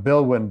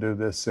 Bill wouldn't do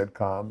this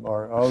sitcom.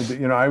 Or,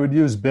 I would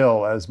use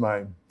Bill as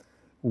my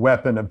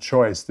weapon of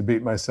choice to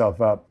beat myself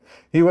up.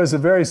 He was a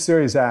very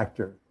serious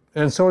actor.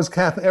 And so was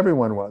Kathleen,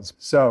 everyone was.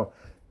 So,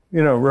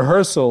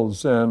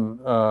 rehearsals and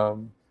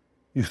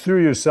you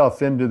threw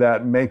yourself into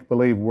that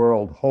make-believe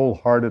world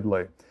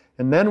wholeheartedly.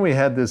 And then we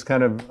had this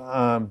kind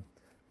of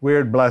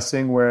weird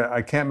blessing where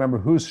I can't remember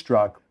who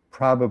struck,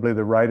 probably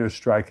the writer's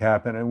strike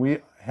happened, and we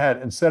had,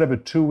 instead of a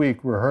 2-week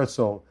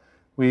rehearsal,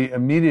 we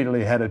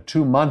immediately had a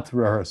 2-month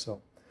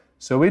rehearsal.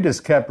 So we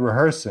just kept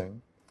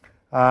rehearsing.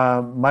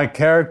 My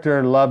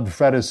character loved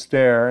Fred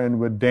Astaire and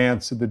would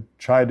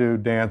try to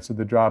dance at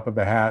the drop of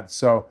a hat.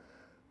 So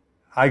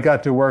I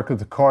got to work with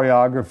the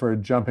choreographer,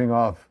 jumping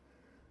off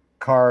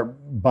car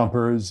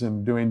bumpers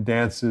and doing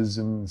dances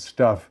and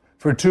stuff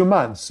for 2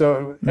 months.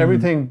 So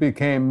everything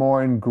became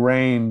more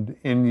ingrained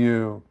in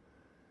you.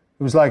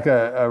 It was like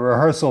a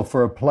rehearsal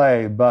for a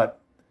play, but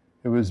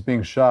it was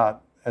being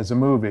shot as a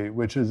movie,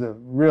 which is a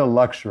real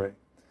luxury.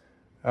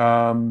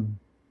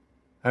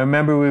 I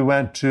remember we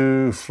went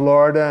to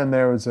Florida and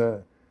there was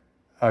a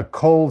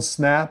cold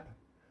snap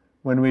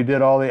when we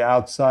did all the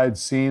outside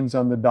scenes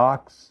on the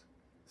docks,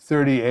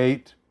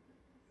 38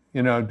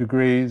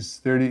 degrees,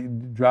 30,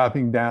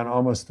 dropping down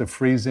almost to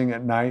freezing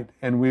at night.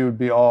 And we would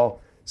be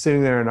all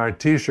sitting there in our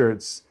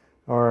T-shirts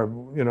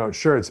or,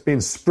 sure, it's being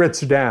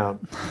spritzed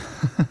down,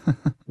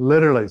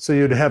 literally. So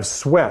you'd have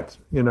sweat,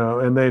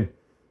 and they'd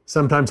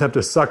sometimes have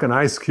to suck an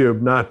ice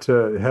cube not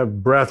to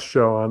have breath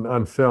show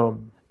on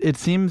film. It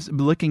seems,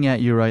 looking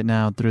at you right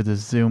now through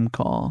this Zoom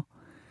call,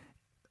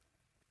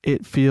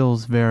 it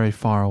feels very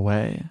far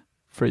away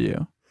for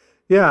you.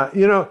 Yeah,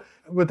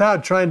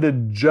 without trying to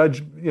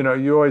judge,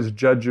 you always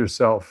judge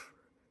yourself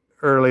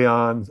early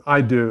on. I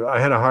do. I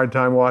had a hard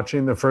time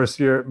watching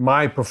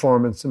my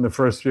performance in the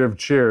first year of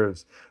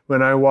Cheers.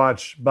 When I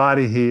watch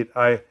Body Heat,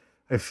 I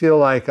feel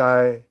like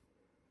I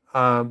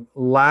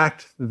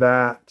lacked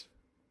that,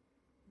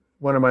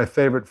 one of my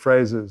favorite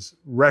phrases,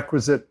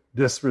 requisite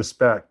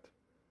disrespect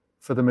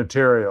for the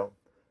material.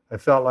 I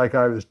felt like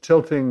I was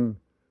tilting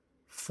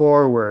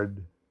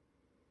forward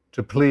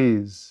to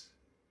please.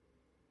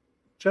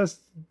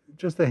 Just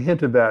a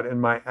hint of that in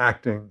my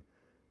acting,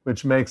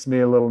 which makes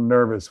me a little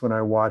nervous when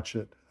I watch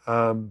it.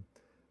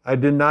 I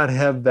did not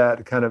have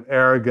that kind of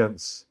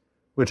arrogance,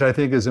 which I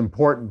think is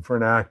important for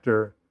an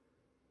actor.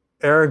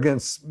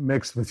 Arrogance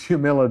mixed with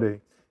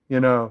humility,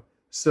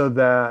 so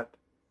that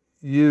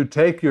you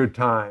take your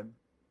time.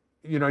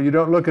 You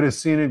don't look at a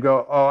scene and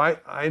go, oh,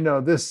 I know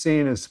this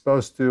scene is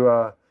supposed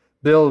to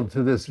build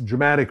to this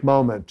dramatic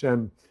moment.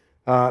 And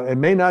it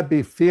may not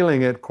be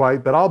feeling it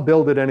quite, but I'll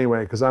build it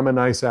anyway because I'm a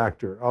nice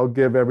actor. I'll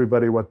give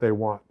everybody what they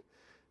want.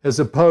 As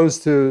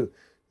opposed to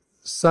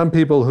some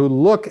people who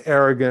look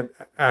arrogant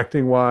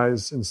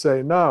acting-wise and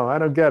say, no, I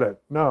don't get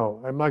it.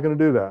 No, I'm not going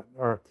to do that.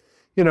 Or,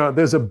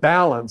 there's a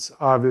balance,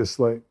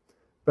 obviously.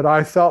 But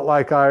I felt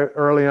like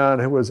early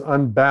on, was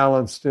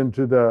unbalanced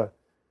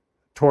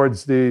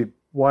towards the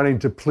wanting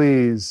to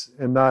please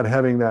and not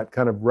having that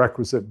kind of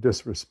requisite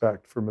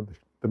disrespect for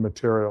the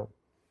material.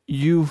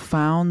 You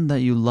found that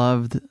you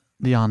loved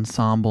the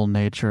ensemble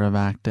nature of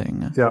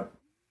acting. Yep.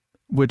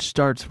 Which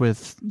starts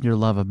with your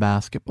love of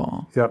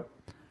basketball. Yep.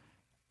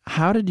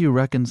 How did you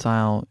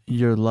reconcile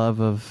your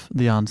love of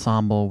the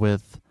ensemble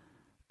with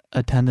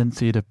a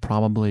tendency to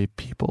probably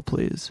people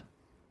please?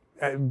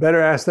 I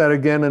better ask that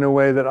again in a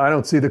way that I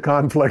don't see the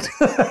conflict.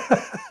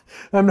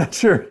 I'm not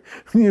sure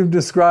you've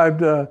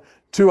described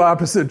two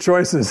opposite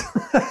choices.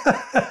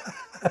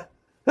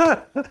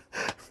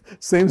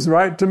 Seems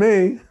right to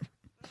me.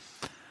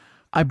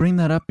 I bring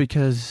that up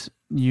because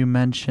you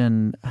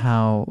mentioned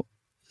how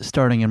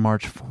starting in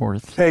March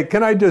 4th. Hey,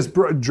 can I just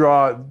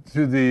draw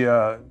to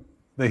the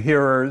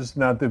hearers,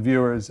 not the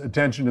viewers,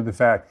 attention to the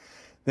fact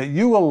that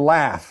you will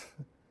laugh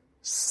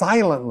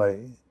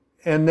silently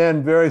and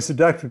then very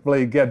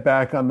seductively get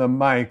back on the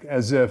mic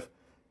as if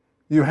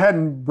you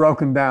hadn't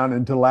broken down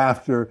into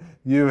laughter.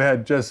 You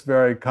had just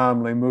very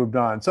calmly moved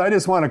on. So I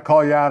just want to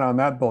call you out on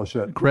that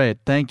bullshit. Great,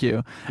 thank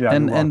you. Yeah,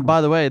 and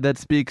by the way, that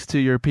speaks to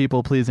your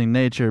people-pleasing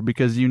nature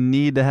because you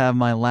need to have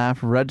my laugh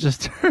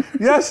register.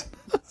 Yes,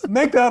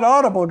 make that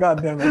audible,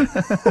 goddammit.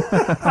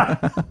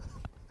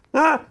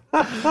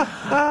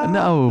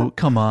 No,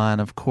 come on,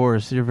 of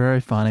course, you're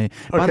very funny.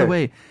 Okay. By the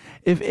way,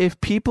 if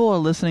people are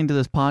listening to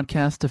this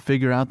podcast to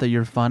figure out that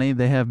you're funny,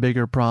 they have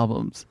bigger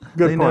problems.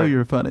 Good they point. know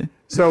you're funny.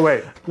 So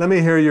wait, let me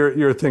hear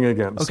your thing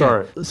again. Okay.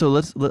 Sorry.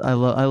 So I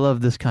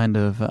love this kind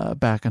of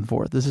back and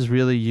forth. This is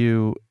really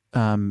you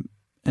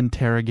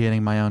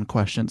interrogating my own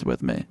questions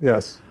with me.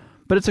 Yes.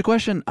 But it's a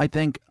question I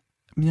think,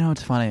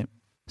 it's funny.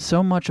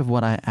 So much of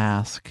what I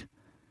ask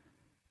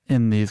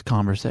in these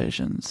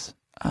conversations,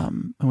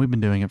 and we've been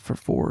doing it for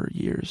 4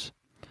 years,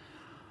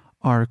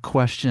 are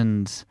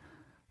questions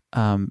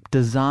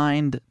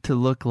designed to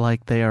look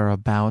like they are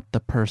about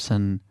the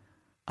person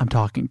I'm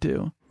talking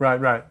to.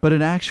 Right. But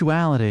in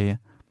actuality,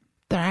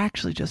 they're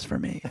actually just for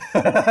me.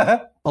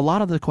 A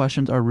lot of the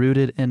questions are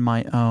rooted in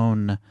my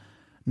own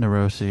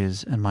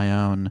neuroses and my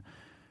own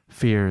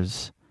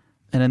fears.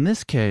 And in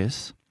this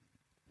case,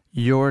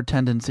 your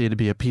tendency to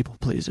be a people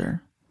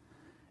pleaser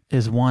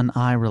is one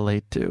I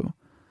relate to.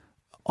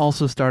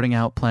 Also starting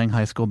out playing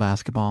high school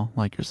basketball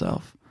like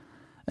yourself,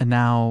 and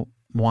now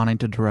wanting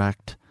to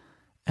direct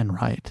and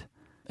write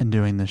and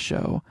doing this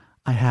show,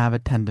 I have a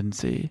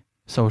tendency,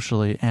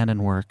 socially and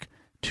in work,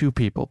 to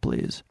people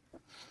please.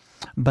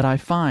 But I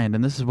find,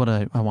 and this is what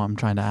I'm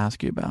trying to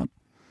ask you about,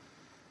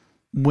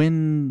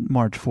 when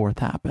March 4th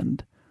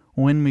happened,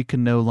 when we could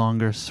no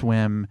longer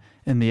swim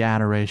in the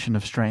adoration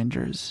of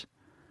strangers,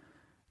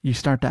 you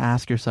start to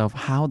ask yourself,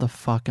 how the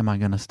fuck am I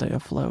going to stay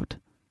afloat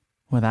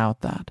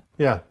without that?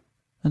 Yeah.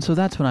 And so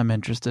that's what I'm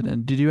interested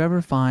in. Did you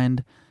ever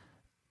find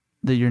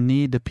that your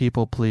need to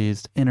people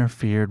please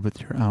interfered with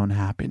your own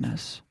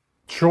happiness?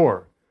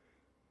 Sure,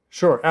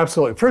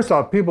 absolutely. First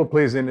off, people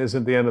pleasing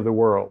isn't the end of the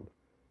world.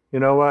 You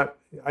know what?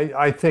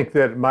 I think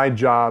that my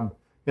job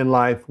in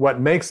life, what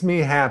makes me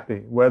happy,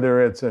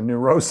 whether it's a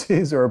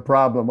neuroses or a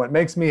problem, what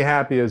makes me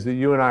happy is that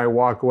you and I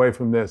walk away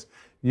from this,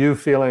 you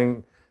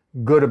feeling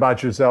good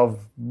about yourself.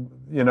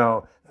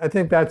 I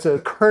think that's a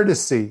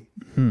courtesy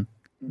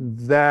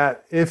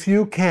that if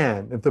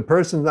the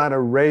person's not a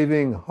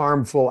raving,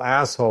 harmful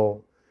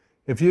asshole,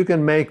 if you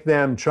can make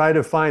them try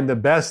to find the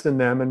best in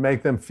them and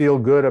make them feel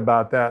good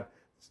about that,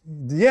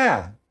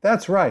 yeah,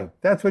 That's right.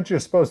 That's what you're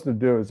supposed to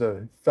do as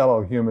a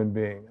fellow human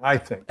being, I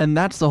think. And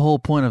that's the whole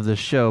point of this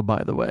show,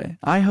 by the way.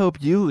 I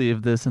hope you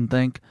leave this and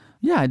think,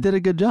 yeah, I did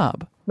a good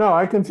job. No,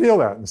 I can feel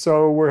that. And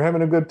so we're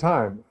having a good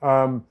time.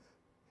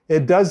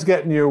 It does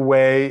get in your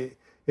way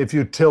if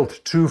you tilt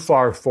too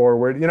far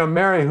forward. You know,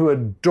 Mary, who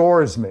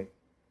adores me,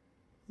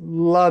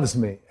 loves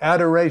me.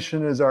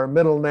 Adoration is our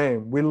middle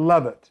name. We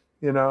love it,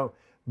 you know.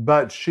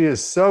 But she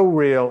is so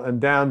real and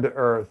down to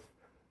earth.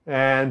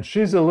 And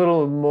she's a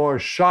little more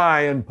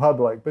shy in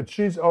public, but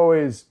she's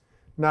always,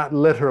 not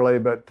literally,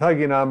 but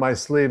tugging on my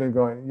sleeve and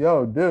going,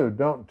 yo, dude,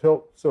 don't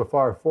tilt so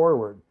far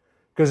forward,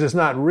 because it's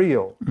not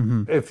real.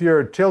 Mm-hmm. If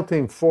you're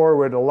tilting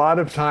forward, a lot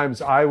of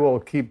times I will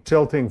keep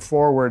tilting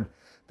forward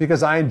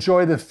because I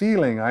enjoy the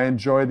feeling, I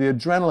enjoy the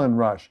adrenaline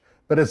rush,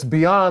 but it's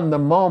beyond the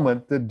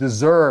moment that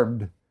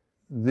deserved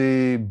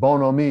the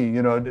bonhomie,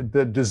 you know,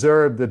 that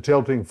deserved the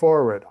tilting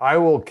forward. I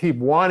will keep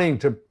wanting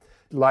to,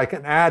 like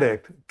an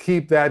addict,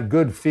 keep that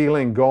good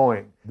feeling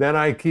going. Then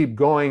I keep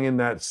going in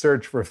that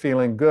search for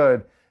feeling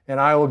good, and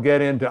I will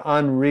get into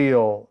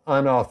unreal,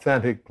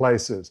 unauthentic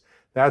places.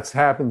 That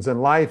happens in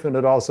life, and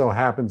it also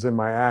happens in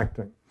my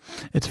acting.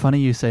 It's funny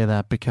you say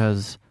that,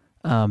 because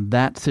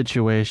that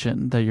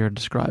situation that you're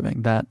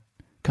describing, that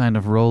kind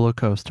of roller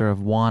coaster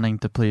of wanting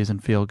to please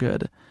and feel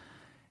good,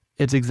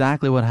 it's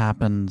exactly what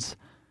happens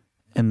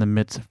in the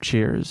midst of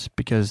Cheers,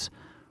 because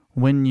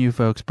when you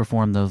folks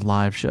perform those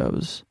live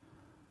shows,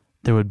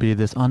 there would be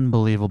this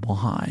unbelievable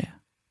high.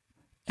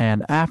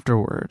 And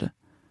afterward,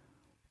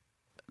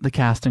 the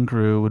cast and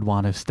crew would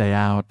want to stay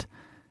out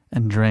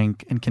and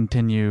drink and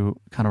continue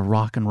kind of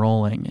rock and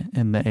rolling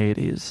in the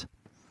 80s.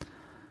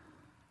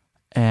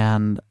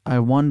 And I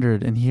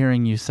wondered, in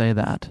hearing you say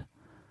that,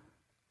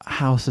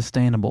 how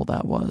sustainable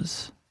that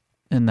was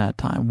in that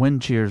time, when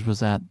Cheers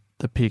was at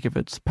the peak of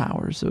its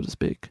powers, so to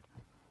speak.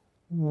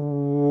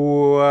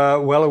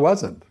 Well, it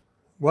wasn't,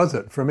 was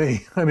it, for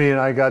me? I mean,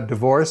 I got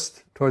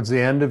divorced towards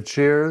the end of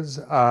Cheers.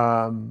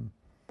 I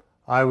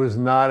was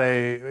not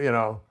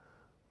a,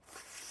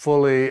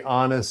 fully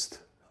honest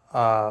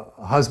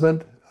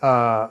husband.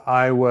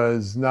 I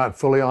was not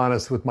fully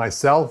honest with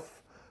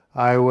myself.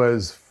 I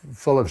was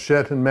full of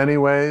shit in many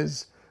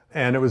ways,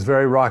 and it was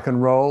very rock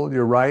and roll,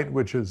 you're right,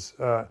 which is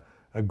a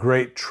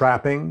great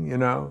trapping,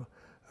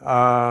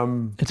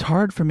 It's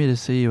hard for me to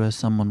see you as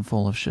someone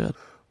full of shit.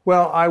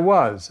 Well, I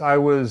was, I'm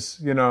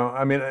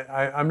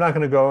not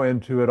going to go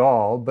into it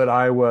all, but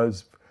I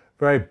was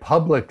very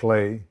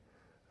publicly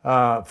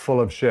full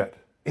of shit.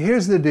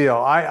 Here's the deal.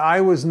 I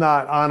was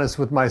not honest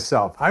with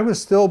myself. I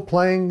was still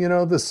playing,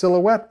 the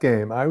silhouette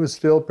game. I was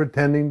still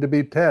pretending to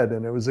be Ted,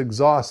 and it was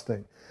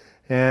exhausting.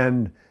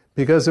 And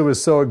because it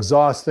was so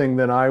exhausting,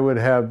 then I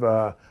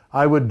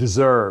would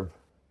deserve.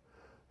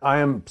 I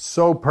am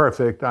so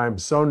perfect. I'm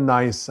so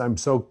nice. I'm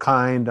so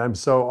kind. I'm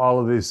so all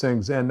of these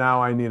things. And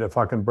now I need a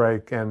fucking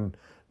break. And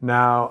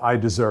now I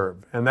deserve.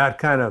 And that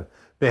kind of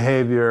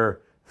behavior,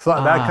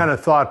 that kind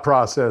of thought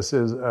process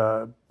is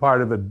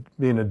part of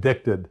being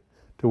addicted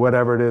to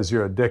whatever it is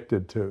you're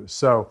addicted to.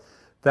 So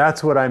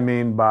that's what I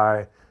mean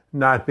by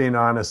not being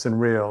honest and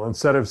real.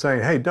 Instead of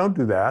saying, hey, don't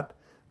do that,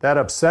 that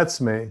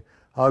upsets me,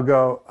 I'll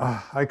go,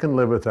 I can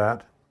live with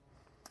that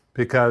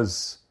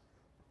because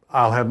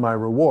I'll have my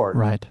reward.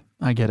 Right.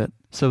 I get it.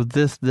 So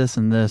this,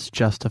 and this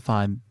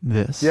justify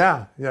this.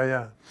 Yeah.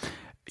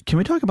 Can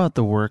we talk about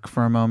the work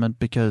for a moment?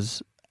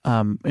 Because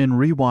in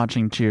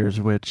rewatching Cheers,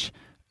 which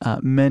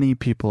many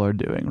people are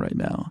doing right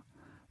now,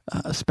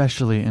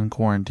 especially in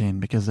quarantine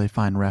because they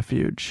find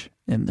refuge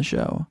in the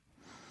show.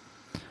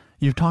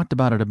 You've talked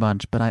about it a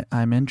bunch, but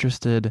I'm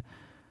interested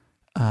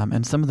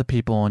in some of the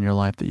people in your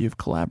life that you've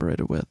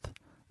collaborated with,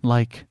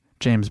 like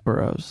James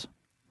Burrows.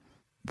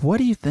 What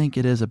do you think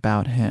it is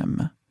about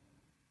him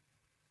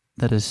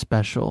that is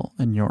special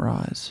in your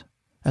eyes,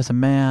 as a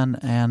man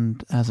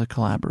and as a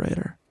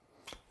collaborator?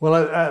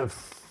 Well,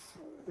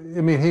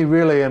 he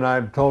really, and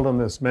I've told him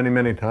this many,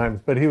 many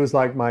times, but he was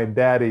like my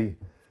daddy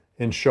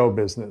in show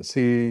business.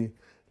 He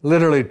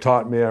literally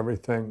taught me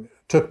everything,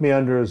 took me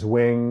under his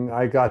wing.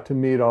 I got to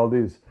meet all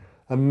these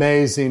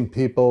amazing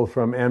people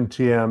from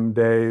MTM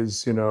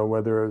days,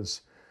 whether it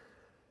was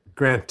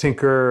Grant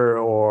Tinker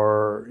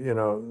or,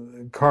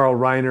 Carl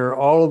Reiner,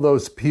 all of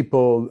those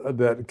people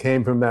that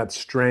came from that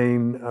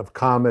strain of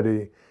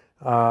comedy.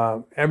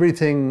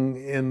 Everything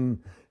in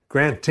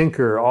Grant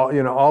Tinker,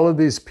 all of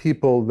these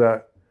people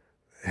that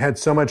had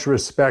so much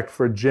respect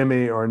for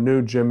Jimmy or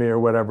knew Jimmy or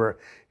whatever,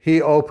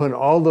 he opened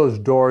all those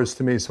doors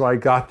to me, so I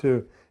got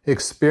to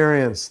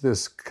experience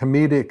this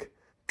comedic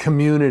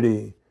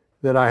community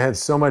that I had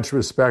so much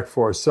respect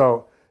for.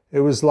 So it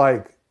was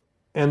like,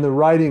 and the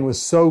writing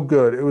was so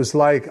good. It was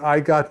like I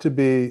got to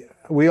be,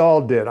 we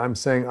all did, I'm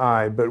saying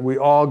but we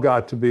all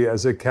got to be,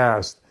 as a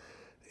cast,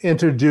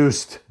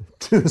 introduced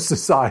to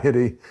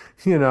society,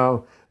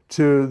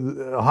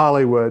 to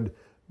Hollywood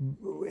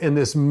in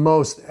this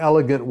most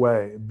elegant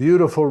way.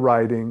 Beautiful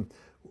writing,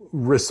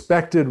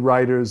 respected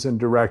writers and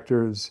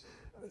directors.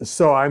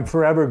 So I'm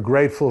forever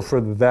grateful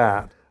for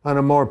that. On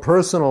a more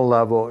personal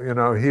level,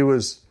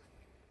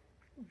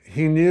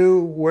 he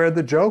knew where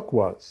the joke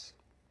was.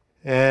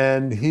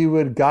 and he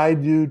would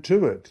guide you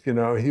to it. You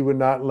know, he would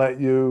not let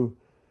you,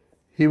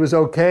 he was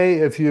okay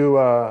if you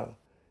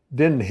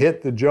didn't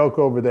hit the joke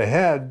over the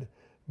head,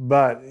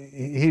 but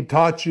he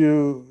taught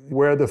you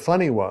where the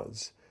funny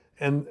was.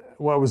 And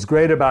what was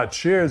great about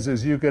Cheers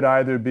is you could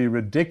either be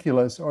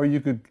ridiculous or you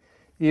could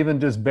even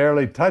just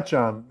barely touch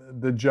on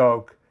the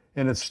joke,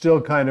 and it still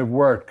kind of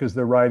worked because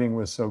the writing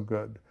was so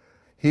good.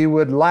 He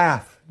would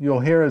laugh. You'll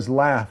hear his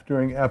laugh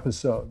during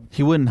episodes.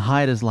 He wouldn't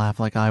hide his laugh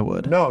like I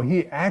would. No,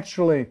 he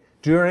actually,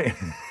 during,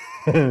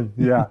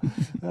 yeah,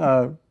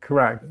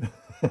 correct.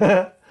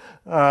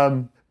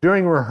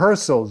 During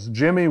rehearsals,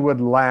 Jimmy would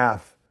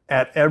laugh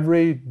at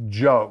every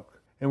joke.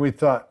 And we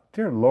thought,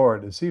 dear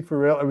Lord, is he for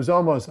real? It was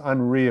almost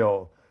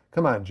unreal.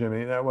 Come on,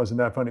 Jimmy, that wasn't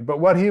that funny. But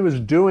what he was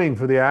doing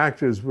for the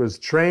actors was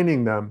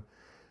training them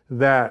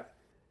that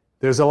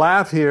there's a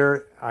laugh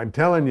here. I'm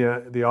telling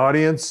you, the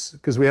audience,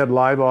 because we had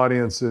live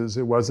audiences,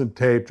 it wasn't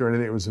taped or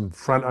anything. It was in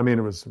front,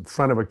 it was in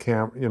front of a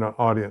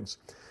audience.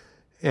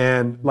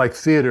 And like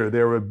theater,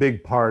 they were a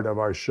big part of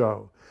our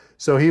show.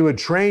 So he would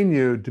train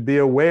you to be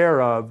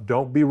aware of,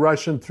 don't be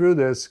rushing through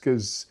this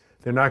because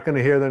they're not going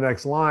to hear the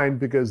next line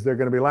because they're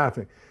going to be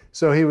laughing.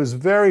 So he was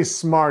very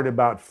smart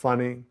about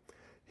funny.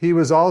 He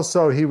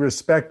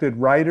respected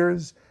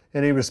writers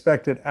and he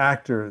respected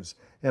actors.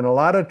 And a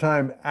lot of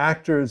time,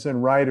 actors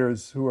and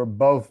writers who are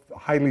both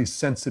highly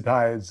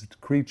sensitized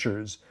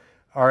creatures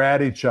are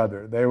at each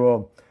other. They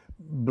will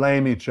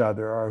blame each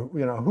other, or,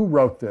 who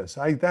wrote this?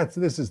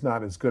 This is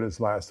not as good as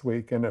last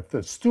week. And if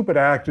the stupid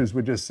actors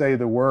would just say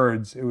the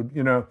words, it would,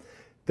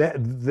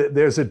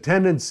 there's a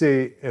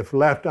tendency, if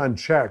left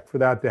unchecked, for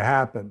that to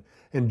happen.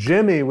 And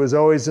Jimmy was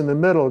always in the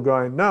middle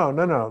going,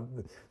 no,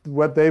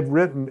 what they've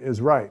written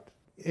is right.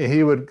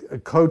 He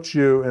would coach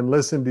you and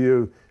listen to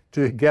you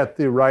to get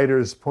the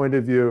writer's point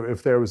of view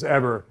if there was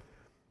ever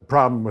a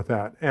problem with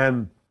that.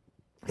 And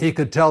he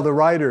could tell the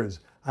writers,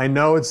 I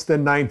know it's the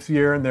 9th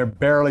year and they're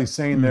barely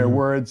saying their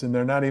words and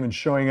they're not even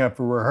showing up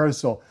for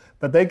rehearsal,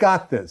 but they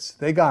got this.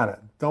 They got it.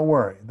 Don't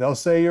worry. They'll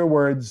say your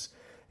words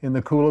in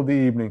the cool of the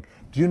evening.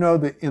 Do you know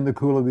the in the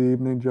cool of the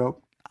evening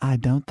joke? I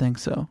don't think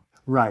so.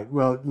 Right.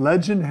 Well,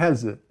 legend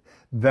has it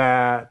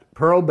that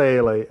Pearl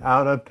Bailey,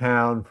 out of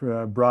town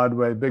for a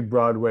big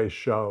Broadway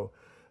show,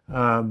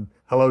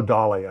 Hello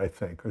Dolly, I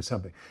think, or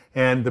something.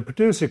 And the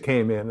producer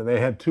came in and they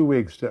had 2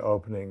 weeks to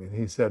opening. And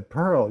he said,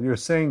 Pearl, you're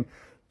saying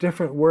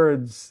different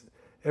words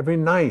every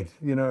night.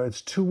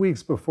 It's 2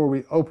 weeks before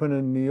we open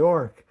in New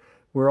York.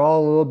 We're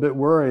all a little bit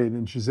worried.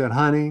 And she said,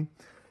 honey,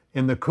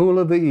 in the cool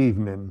of the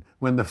evening,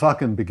 when the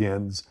fucking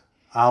begins,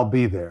 I'll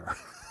be there.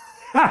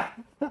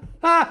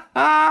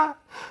 I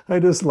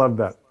just love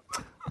that.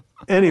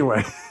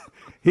 Anyway,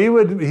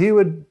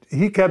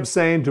 he kept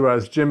saying to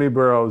us, Jimmy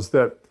Burrows,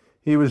 that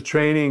he was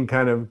training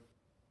kind of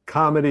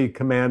comedy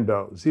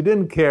commandos. He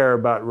didn't care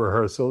about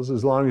rehearsals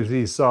as long as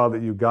he saw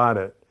that you got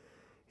it.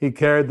 He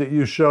cared that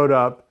you showed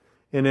up,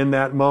 and in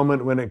that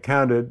moment when it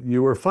counted,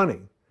 you were funny,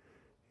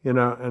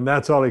 and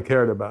that's all he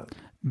cared about.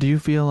 Do you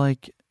feel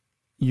like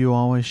you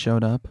always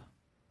showed up?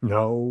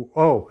 No.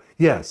 Oh,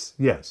 yes.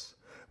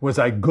 Was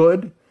I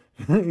good?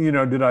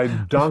 Did I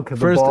dunk the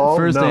ball?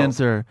 First no.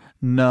 answer,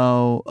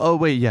 no. Oh,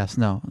 wait, yes,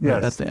 no.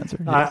 Yes. That's the answer.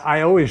 Yes.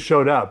 I always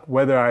showed up.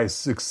 Whether I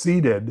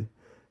succeeded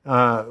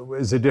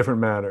is a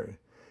different matter.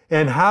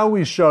 And how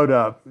we showed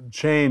up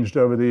changed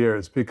over the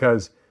years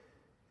because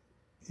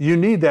you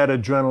need that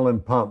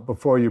adrenaline pump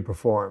before you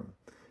perform.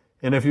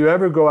 And if you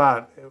ever go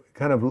out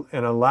kind of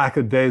in a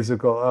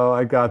lackadaisical, oh,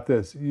 I got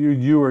this,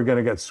 you are going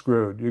to get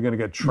screwed. You're going to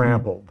get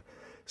trampled. Mm-hmm.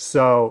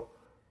 So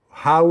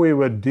how we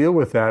would deal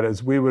with that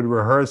is we would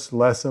rehearse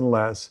less and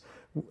less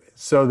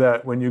so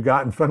that when you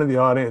got in front of the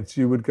audience,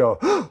 you would go,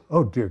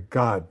 oh, dear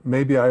God,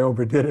 maybe I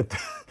overdid it.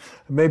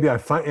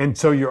 And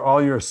so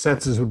all your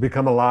senses would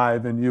become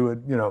alive and you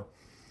would,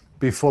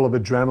 be full of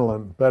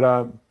adrenaline.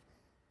 But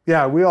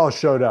yeah, we all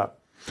showed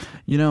up.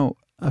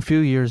 A few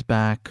years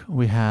back,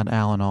 we had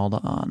Alan Alda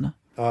on,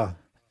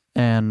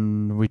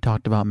 and we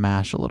talked about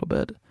MASH a little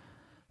bit.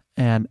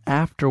 And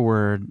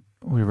afterward,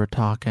 we were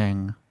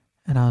talking,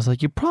 and I was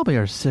like, you probably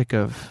are sick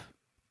of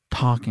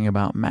talking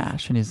about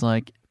MASH. And he's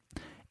like,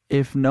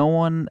 if no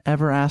one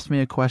ever asked me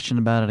a question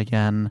about it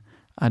again,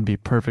 I'd be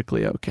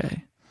perfectly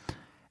okay.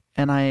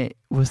 And I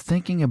was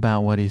thinking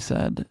about what he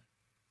said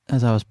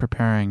as I was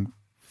preparing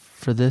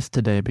for this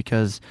today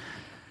because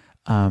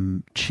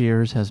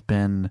Cheers has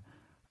been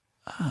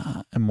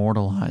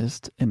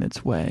immortalized in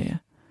its way,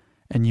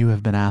 and you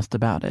have been asked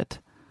about it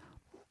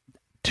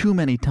too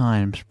many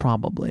times,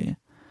 probably.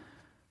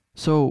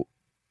 So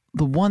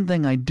the one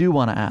thing I do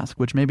want to ask,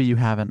 which maybe you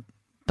haven't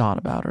thought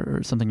about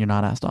or something you're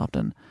not asked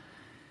often,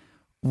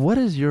 what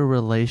is your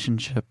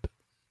relationship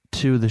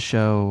to the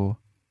show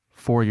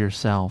for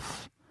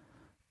yourself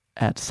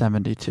at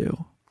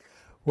 72?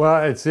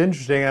 Well, it's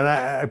interesting, and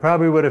I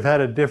probably would have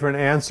had a different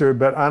answer,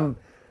 but I'm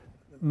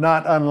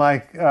not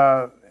unlike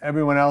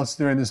everyone else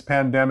during this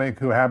pandemic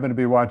who happened to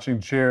be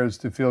watching Cheers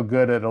to feel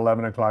good at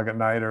 11 o'clock at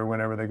night or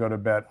whenever they go to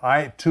bed.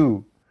 I,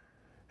 too,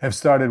 have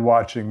started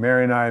watching.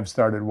 Mary and I have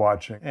started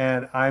watching.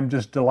 And I'm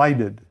just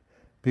delighted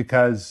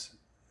because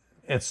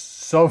it's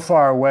so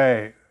far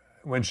away.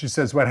 When she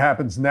says, what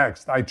happens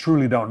next? I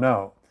truly don't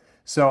know.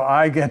 So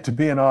I get to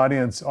be an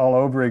audience all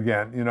over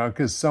again,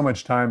 because so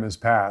much time has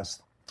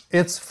passed.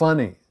 It's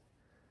funny.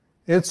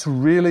 It's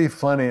really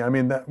funny. I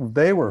mean,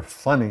 they were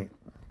funny,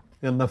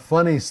 and the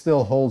funny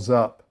still holds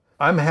up.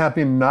 I'm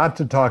happy not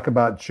to talk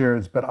about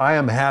Cheers, but I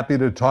am happy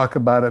to talk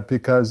about it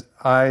because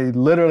I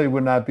literally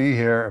would not be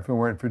here if it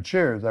weren't for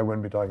Cheers. I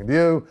wouldn't be talking to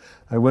you.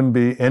 I wouldn't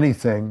be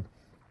anything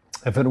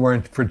if it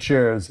weren't for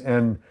Cheers.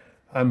 And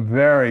I'm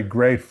very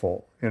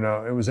grateful. It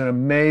was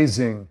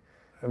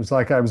it was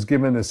like I was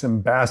given this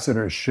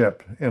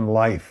ambassadorship in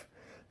life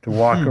to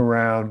walk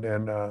around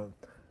and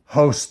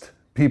host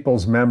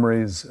people's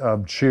memories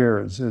of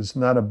Cheers. Is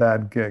not a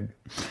bad gig.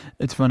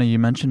 It's funny, you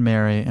mentioned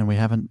Mary, and we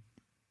haven't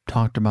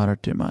talked about her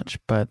too much,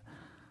 but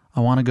I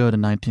want to go to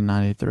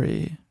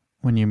 1993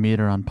 when you meet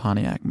her on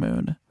Pontiac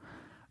Moon.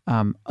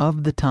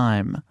 Of the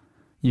time,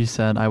 you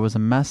said, I was a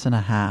mess and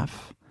a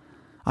half.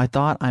 I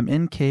thought I'm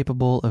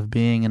incapable of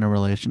being in a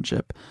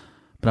relationship,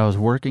 but I was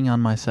working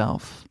on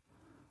myself.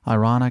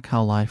 Ironic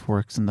how life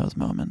works in those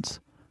moments.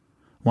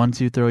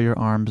 Once you throw your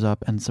arms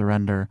up and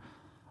surrender,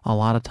 a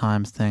lot of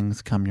times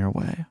things come your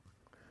way.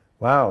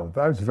 Wow,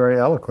 that was very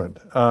eloquent.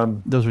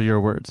 Those were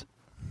your words.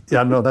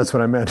 Yeah, no, that's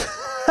what I meant.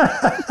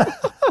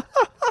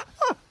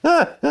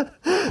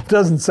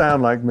 Doesn't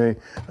sound like me.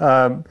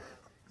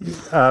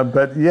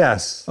 But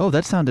yes. Oh,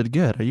 that sounded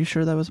good. Are you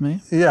sure that was me?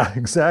 Yeah,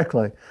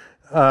 exactly.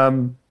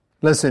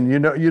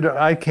 Listen,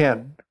 I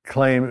can't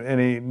claim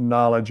any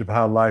knowledge of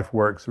how life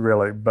works,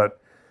 really, but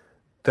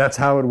that's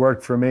how it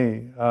worked for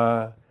me.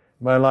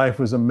 My life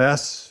was a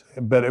mess,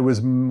 but it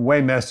was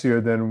way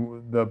messier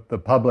than the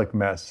public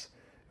mess.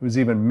 It was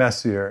even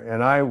messier,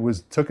 and I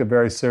took it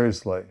very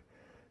seriously.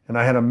 And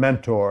I had a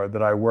mentor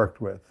that I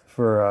worked with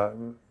for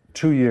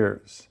 2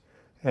 years.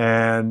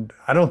 And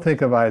I don't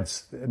think if I had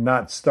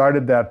not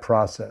started that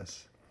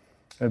process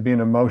of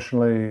being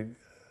emotionally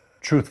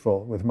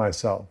truthful with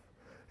myself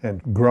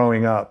and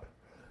growing up,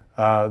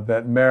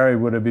 that Mary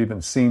would have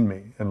even seen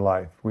me in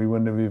life. We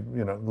wouldn't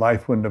have,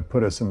 life wouldn't have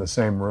put us in the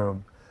same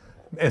room.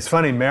 It's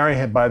funny, Mary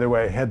had, by the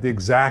way, had the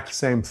exact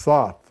same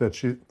thought that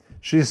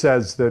she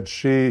says that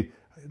she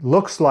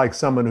looks like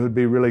someone who'd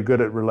be really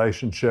good at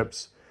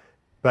relationships,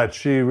 but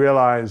she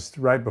realized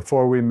right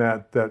before we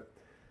met that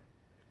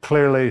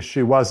clearly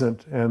she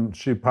wasn't, and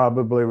she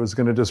probably was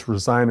going to just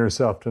resign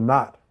herself to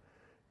not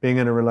being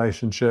in a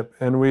relationship.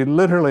 And we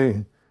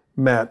literally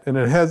met, and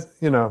it had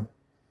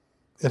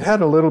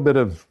a little bit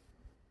of,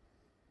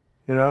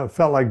 it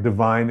felt like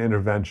divine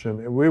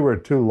intervention. We were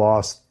two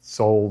lost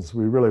souls,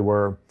 we really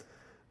were.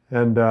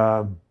 And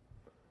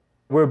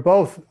we're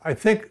both, I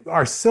think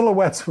our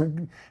silhouettes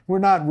were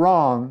not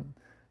wrong.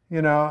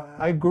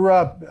 I grew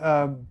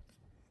up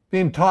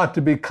being taught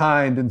to be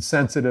kind and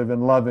sensitive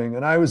and loving,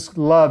 and I was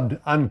loved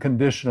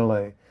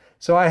unconditionally.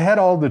 So I had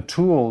all the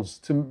tools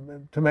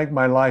to make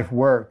my life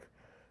work.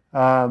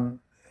 And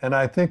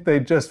I think they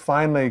just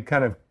finally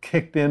kind of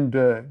kicked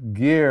into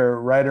gear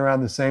right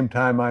around the same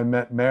time I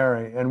met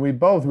Mary. And we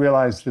both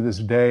realize to this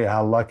day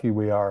how lucky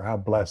we are, how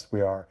blessed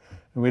we are.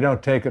 And we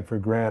don't take it for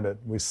granted.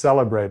 We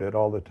celebrate it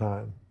all the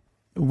time.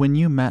 When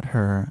you met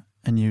her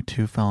and you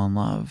two fell in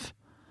love,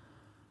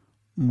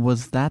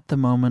 was that the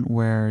moment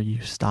where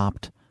you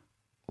stopped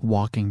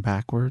walking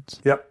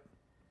backwards? Yep.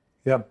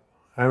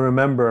 I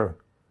remember.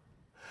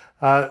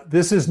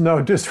 This is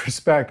no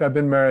disrespect. I've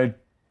been married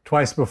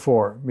twice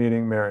before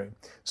meeting Mary.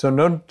 So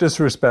no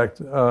disrespect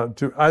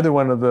to either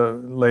one of the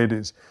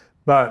ladies.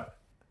 But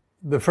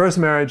the first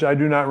marriage, I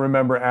do not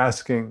remember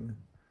asking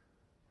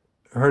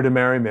her to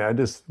marry me.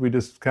 We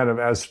just kind of,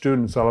 as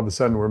students, all of a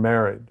sudden were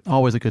married.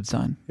 Always a good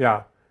sign.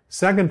 Yeah.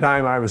 Second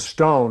time, I was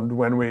stoned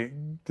when we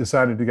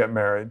decided to get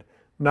married.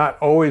 Not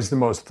always the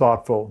most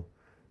thoughtful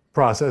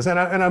process. And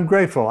I'm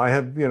grateful. I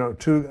have,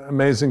 two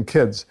amazing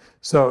kids.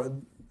 So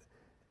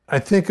I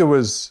think it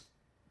was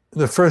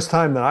the first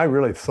time that I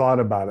really thought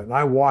about it. And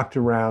I walked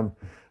around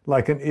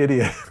like an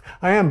idiot.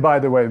 I am, by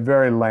the way,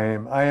 very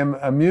lame. I am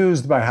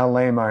amused by how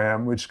lame I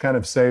am, which kind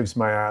of saves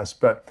my ass,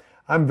 but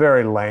I'm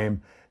very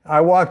lame. I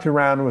walked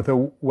around with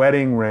a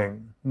wedding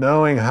ring,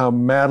 knowing how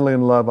madly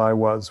in love I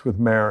was with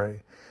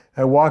Mary.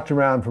 I walked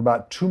around for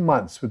about 2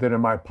 months with it in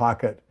my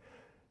pocket,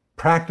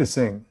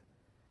 practicing,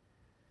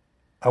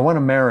 I want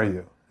to marry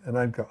you. And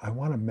I'd go, I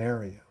want to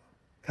marry you.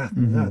 God,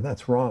 no,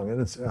 that's wrong. And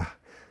it's,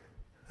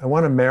 I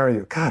want to marry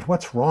you. God,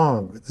 what's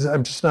wrong?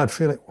 I'm just not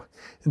feeling.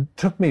 It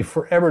took me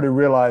forever to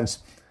realize,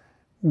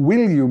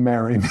 will you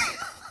marry me?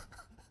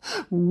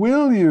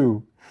 Will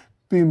you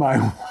be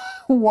my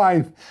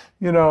wife?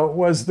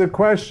 Was the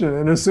question.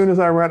 And as soon as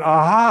I went,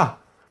 aha,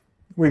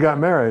 we got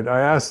married. I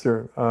asked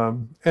her.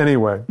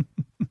 Anyway.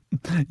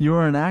 You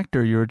were an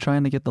actor. You were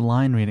trying to get the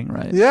line reading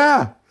right.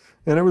 Yeah,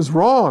 and it was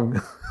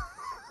wrong.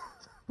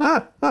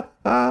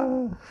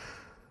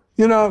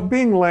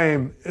 Being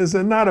lame is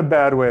not a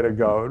bad way to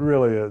go. It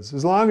really is.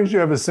 As long as you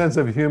have a sense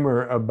of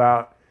humor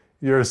about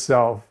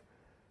yourself,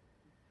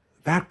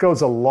 that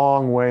goes a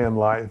long way in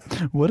life.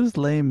 What does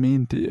lame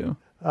mean to you?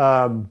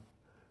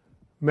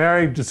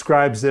 Mary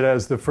describes it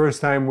as the first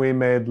time we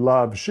made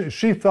love.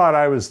 She thought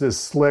I was this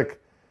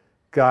slick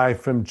guy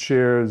from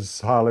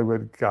Cheers,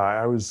 Hollywood guy.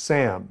 I was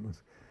Sam.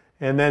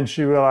 And then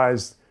she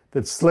realized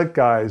that slick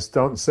guys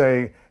don't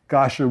say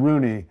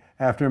gosh-a-rooney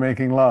after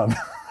making love.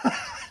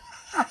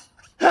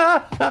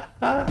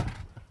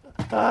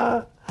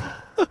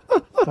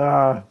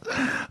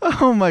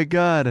 Oh my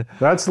God.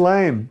 That's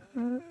lame.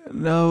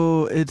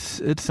 No,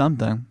 it's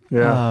something.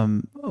 Yeah.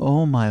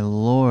 Oh my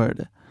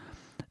Lord.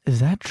 Is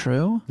that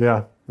true?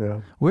 Yeah.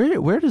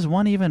 Where does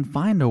one even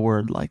find a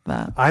word like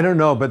that? I don't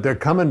know, but they're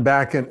coming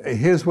back, and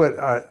here's what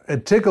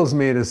it tickles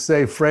me to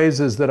say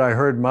phrases that I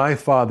heard my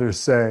father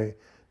say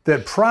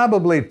that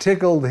probably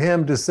tickled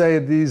him to say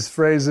these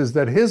phrases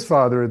that his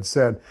father had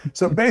said.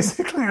 So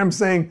basically I'm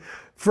saying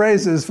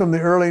phrases from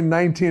the early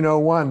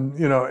 1901,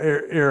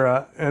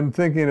 era, and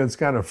thinking it's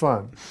kind of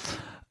fun.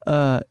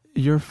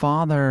 Your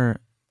father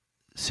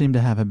seemed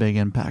to have a big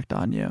impact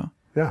on you.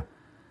 Yeah.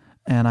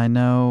 And I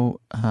know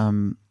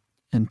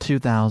in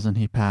 2000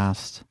 he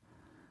passed.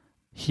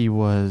 He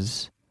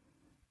was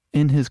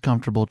in his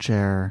comfortable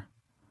chair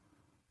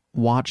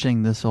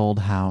watching this old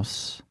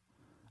house.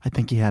 I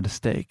think he had a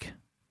steak,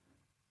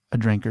 a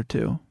drink or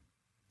two.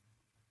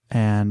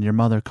 And your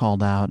mother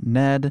called out,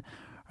 "Ned,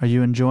 are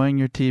you enjoying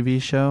your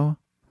TV show?"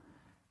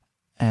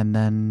 And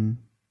then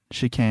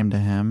she came to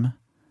him,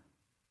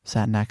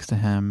 sat next to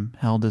him,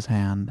 held his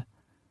hand,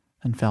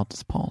 and felt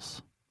his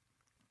pulse.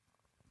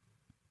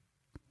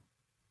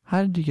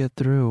 How did you get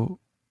through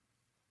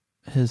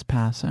his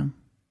passing?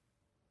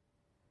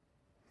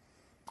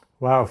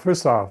 Wow,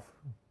 first off,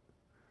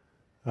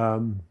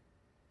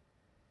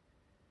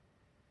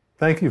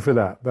 thank you for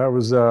that. That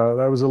was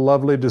a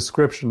lovely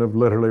description of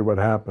literally what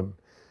happened.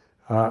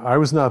 I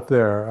was not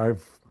there. I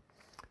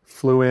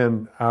flew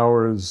in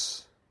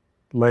hours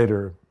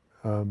later.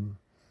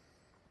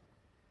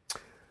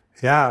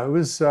 Yeah, it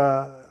was,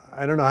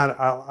 I don't know how to,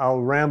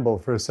 I'll ramble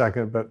for a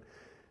second, but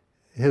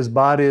his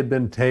body had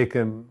been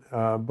taken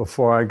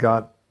before I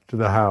got to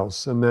the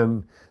house. And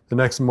then the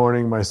next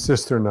morning, my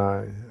sister and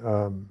I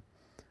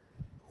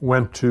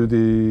went to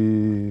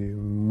the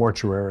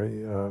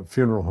mortuary,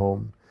 funeral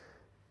home,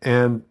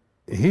 and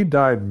he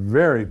died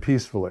very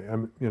peacefully. I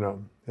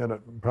mean,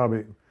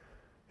 probably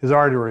his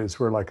arteries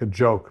were like a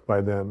joke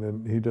by then,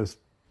 and he just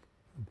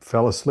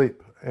fell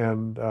asleep.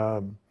 And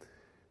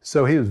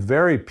so he was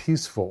very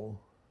peaceful.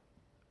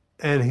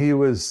 And he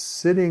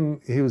was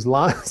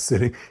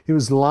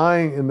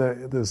lying in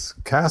this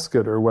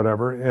casket or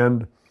whatever.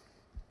 And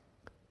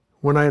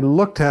when I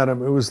looked at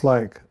him, it was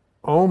like,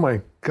 oh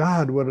my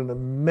God, what an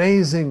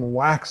amazing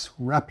wax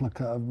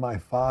replica of my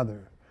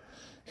father.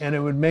 And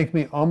it would make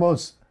me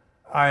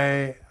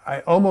I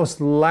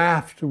almost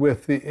laughed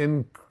with the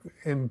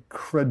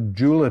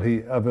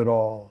incredulity of it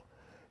all.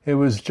 It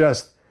was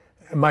just,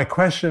 my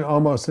question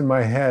almost in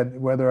my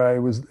head, whether it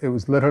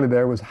was literally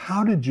there, was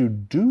how did you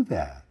do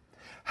that?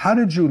 How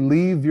did you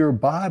leave your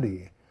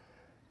body?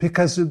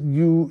 Because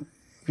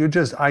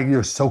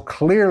you're so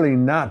clearly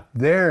not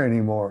there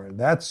anymore.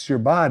 That's your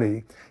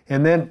body.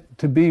 And then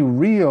to be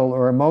real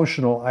or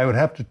emotional, I would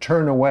have to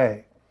turn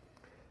away.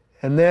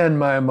 And then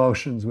my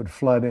emotions would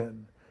flood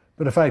in.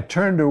 But if I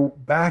turned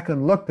back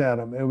and looked at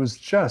him, it was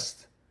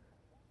just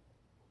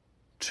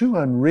too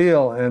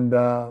unreal and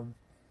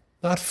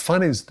not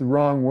funny is the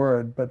wrong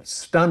word, but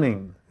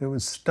stunning. It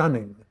was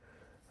stunning.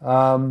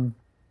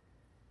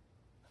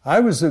 I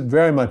was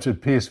very much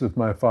at peace with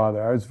my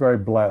father. I was very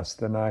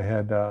blessed, and I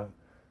had,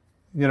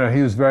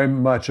 he was very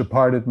much a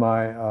part of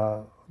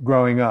my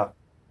growing up.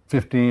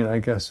 15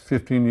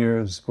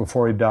 years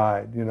before he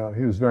died,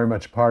 he was very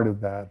much part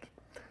of that.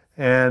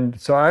 And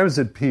so I was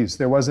at peace.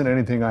 There wasn't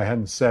anything I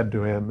hadn't said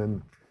to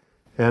him,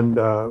 and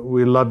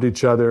we loved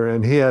each other.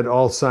 And he had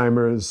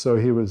Alzheimer's, so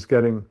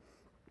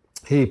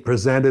he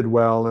presented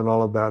well and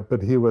all of that,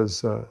 but he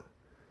was,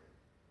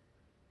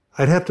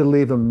 I'd have to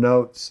leave him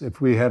notes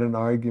if we had an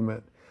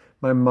argument.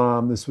 My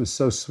mom, this was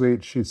so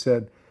sweet, she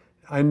said,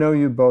 "I know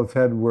you both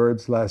had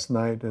words last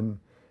night, and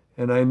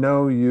I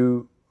know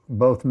you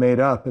both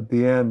made up at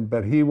the end,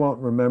 but he won't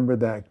remember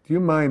that. Do you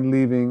mind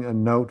leaving a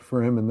note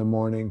for him in the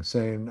morning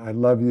saying, 'I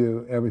love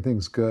you,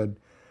 everything's good'?"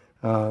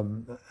 How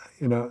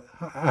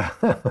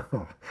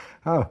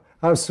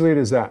sweet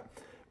is that?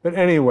 But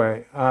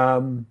anyway,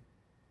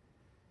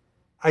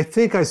 I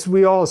think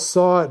we all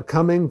saw it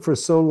coming for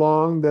so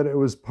long that it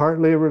was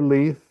partly a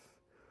relief.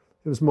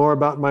 It was more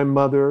about my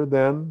mother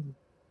then.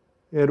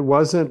 It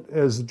wasn't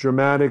as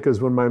dramatic as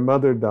when my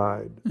mother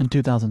died. In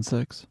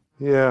 2006.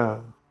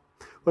 Yeah.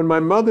 When my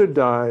mother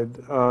died,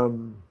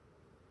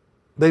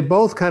 they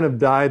both kind of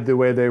died the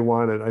way they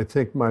wanted. I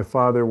think my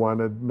father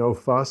wanted no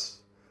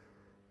fuss.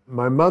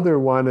 My mother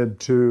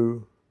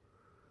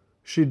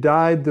she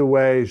died the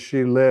way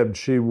she lived.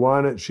 She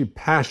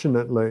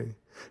passionately.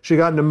 She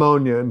got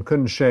pneumonia and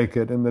couldn't shake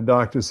it, and the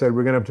doctor said,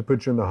 "We're going to have to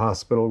put you in the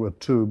hospital with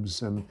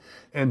tubes."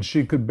 And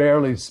she could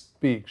barely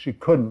speak. She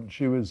couldn't.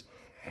 She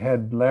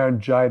had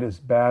laryngitis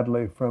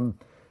badly from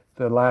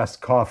the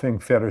last coughing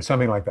fit or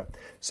something like that.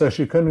 So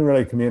she couldn't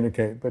really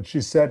communicate. But she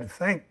said,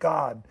 "Thank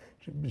God."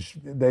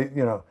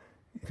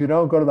 if you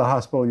don't go to the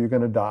hospital, you're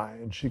going to die.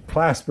 And she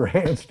clasped her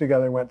hands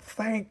together and went,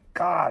 thank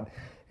God.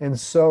 And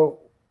so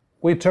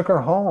we took her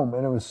home,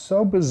 and it was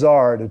so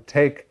bizarre to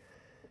take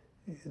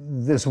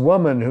this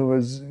woman who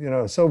was,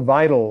 so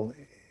vital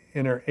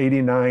in her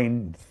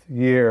 89th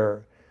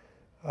year.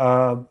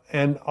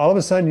 And all of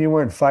a sudden you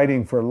weren't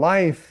fighting for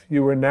life,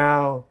 you were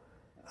now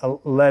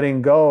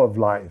letting go of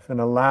life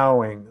and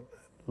allowing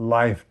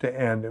life to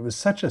end. It was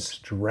such a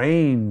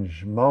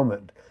strange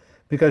moment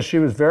because she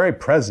was very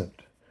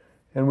present.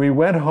 And we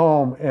went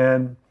home,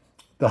 and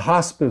the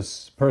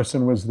hospice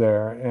person was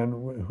there,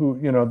 and who,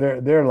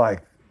 they're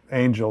like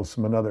angels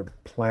from another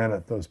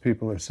planet. Those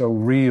people are so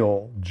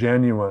real,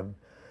 genuine,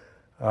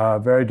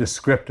 very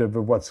descriptive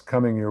of what's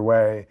coming your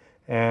way,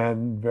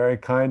 and very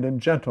kind and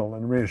gentle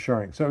and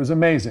reassuring. So it was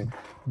amazing.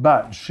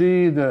 But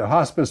the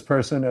hospice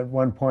person at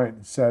one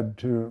point said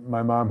to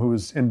my mom, who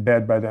was in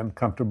bed by then,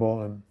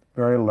 comfortable and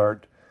very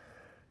alert,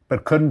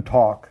 but couldn't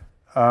talk,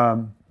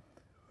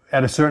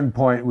 at a certain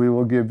point, we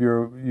will give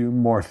you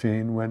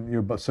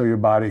morphine so your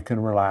body can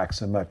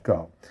relax and let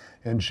go.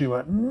 And she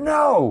went,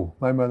 no!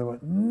 My mother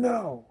went,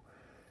 no!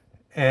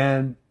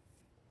 And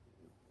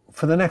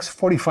for the next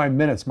 45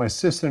 minutes, my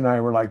sister and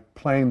I were like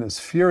playing this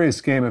furious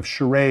game of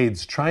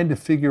charades, trying to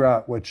figure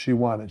out what she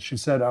wanted. She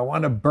said, I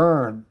want to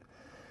burn.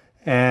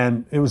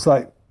 And it was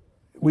like,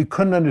 we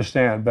couldn't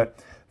understand. But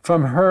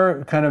from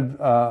her kind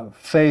of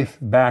faith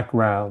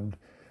background,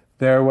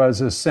 there was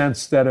a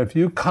sense that if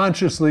you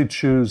consciously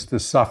choose to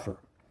suffer,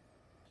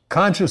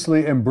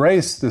 consciously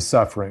embrace the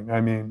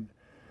suffering,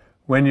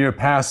 when you're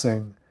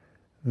passing,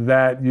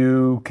 that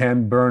you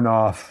can burn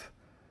off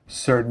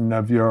certain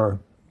of your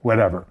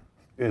whatever.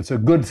 It's a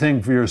good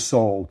thing for your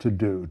soul to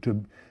do,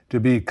 to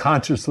be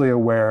consciously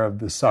aware of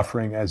the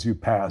suffering as you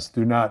pass.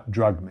 Do not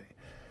drug me.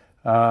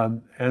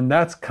 And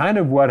that's kind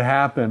of what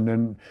happened.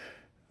 And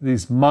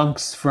these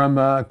monks from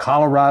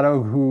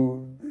Colorado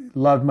who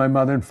loved my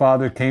mother and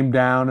father came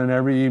down, and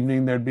every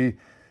evening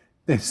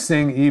they'd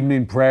sing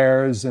evening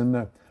prayers, and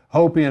the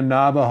Hopi and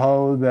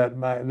Navajo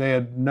that they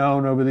had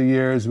known over the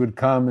years would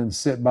come and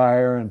sit by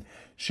her, and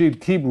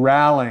she'd keep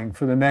rallying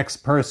for the next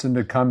person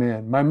to come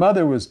in. My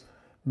mother was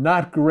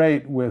not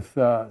great with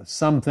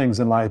some things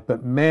in life,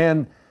 but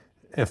man,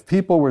 if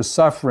people were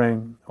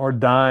suffering or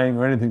dying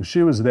or anything,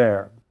 she was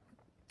there.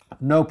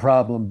 No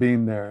problem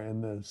being there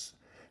in this.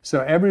 So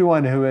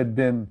everyone who had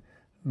been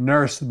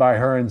nursed by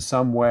her in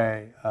some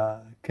way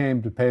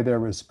came to pay their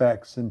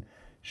respects, and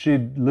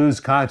she'd lose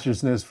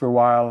consciousness for a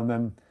while, and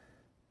then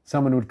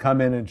someone would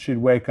come in and she'd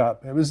wake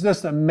up. It was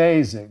just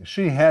amazing.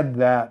 She had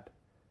that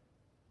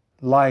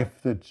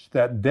life,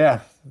 that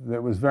death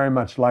that was very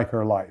much like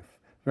her life,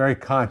 very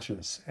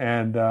conscious.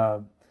 And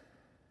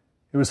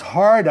it was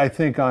hard, I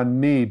think, on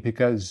me,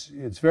 because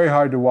it's very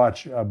hard to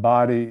watch a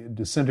body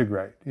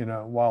disintegrate,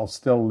 while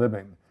still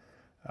living.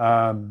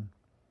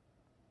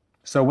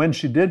 So when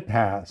she did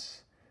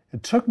pass,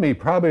 it took me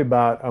probably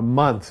about a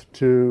month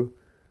to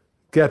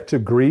get to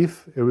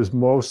grief. It was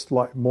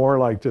more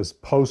like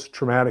just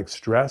post-traumatic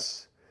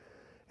stress.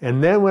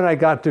 And then when I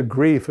got to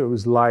grief, it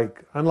was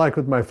like, unlike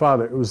with my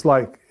father, it was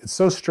like, it's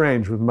so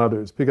strange with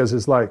mothers, because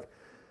it's like,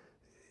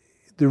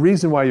 the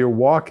reason why you're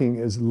walking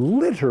is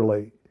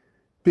literally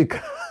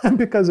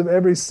because of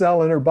every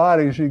cell in her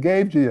body she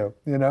gave to you,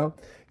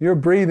 You're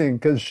breathing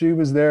because she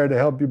was there to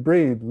help you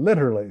breathe,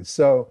 literally.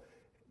 So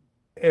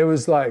it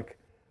was like,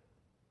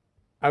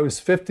 I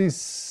was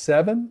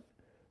 57,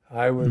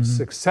 I was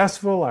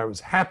successful, I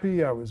was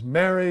happy, I was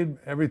married,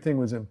 everything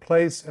was in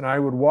place, and I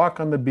would walk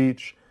on the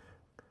beach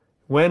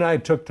when I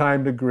took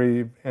time to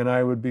grieve, and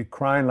I would be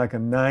crying like a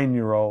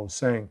 9-year-old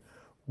saying,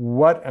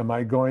 what am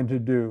I going to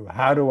do?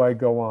 How do I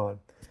go on?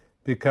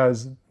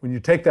 Because when you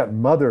take that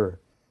mother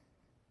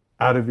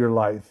out of your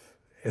life,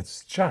 it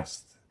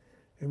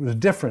was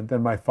different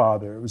than my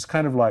father. It was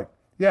kind of like,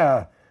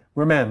 yeah,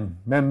 we're men.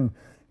 Men,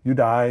 you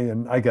die,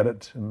 and I get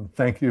it. And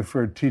thank you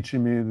for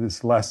teaching me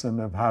this lesson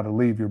of how to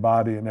leave your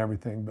body and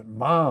everything. But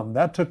Mom,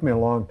 that took me a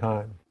long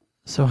time.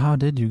 So how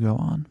did you go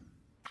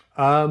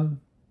on?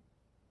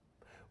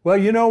 Well,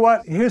 you know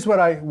what? Here's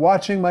what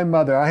watching my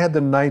mother, I had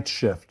the night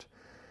shift.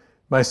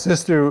 My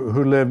sister,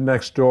 who lived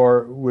next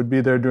door, would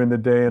be there during the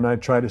day, and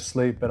I'd try to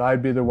sleep, but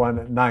I'd be the one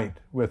at night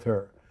with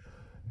her.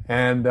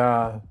 And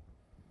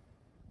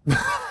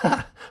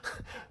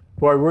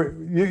boy,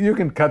 you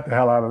can cut the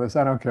hell out of this.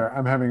 I don't care.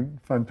 I'm having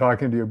fun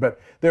talking to you.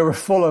 But they were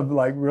full of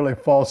like really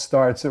false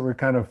starts that were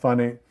kind of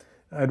funny.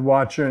 I'd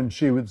watch her, and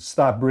she would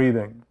stop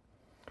breathing.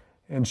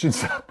 And she'd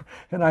stop,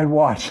 and I'd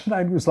watch, and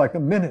I was like, a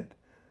minute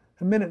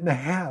and a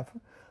half.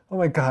 Oh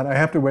my God, I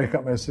have to wake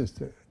up my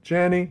sister.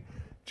 Jenny,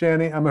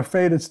 I'm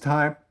afraid it's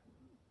time.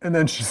 And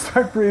then she'd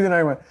start breathing.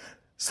 I went,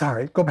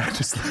 sorry, go back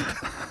to sleep.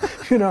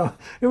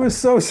 It was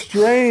so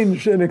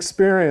strange an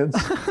experience.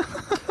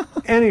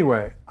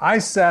 Anyway, I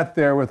sat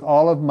there with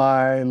all of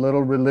my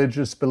little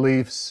religious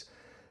beliefs,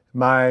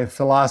 my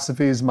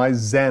philosophies, my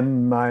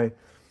Zen, my,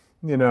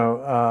 you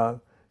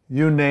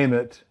name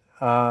it,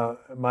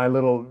 my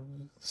little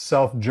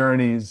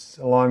self-journeys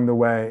along the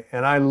way.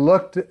 And I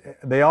looked,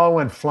 they all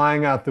went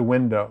flying out the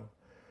window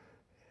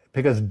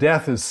because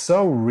death is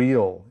so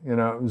real. You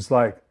know, it was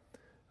like,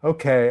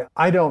 okay,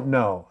 I don't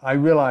know. I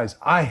realize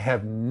I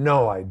have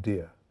no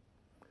idea.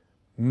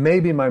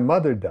 Maybe my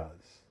mother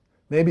does.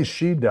 Maybe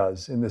she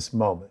does in this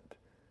moment.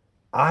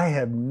 I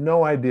have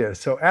no idea.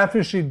 So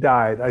after she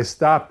died, I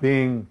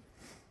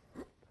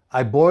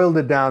boiled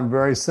it down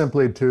very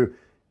simply to,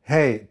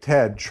 hey,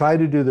 Ted, try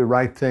to do the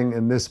right thing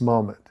in this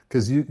moment,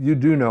 because you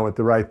do know what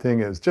the right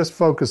thing is. Just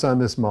focus on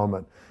this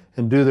moment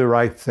and do the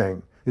right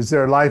thing. Is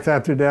there life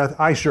after death?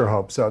 I sure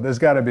hope so. There's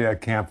got to be a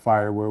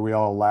campfire where we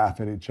all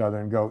laugh at each other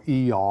and go,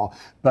 ee-yaw.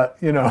 But,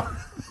 you know,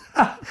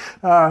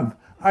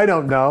 I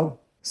don't know.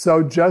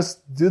 So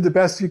just do the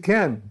best you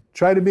can.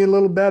 Try to be a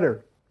little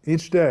better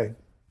each day.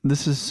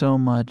 This is so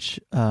much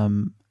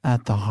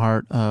at the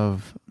heart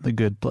of The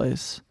Good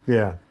Place.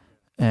 Yeah.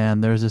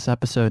 And there's this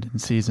episode in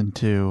season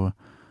 2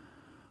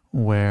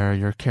 where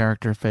your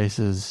character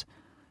faces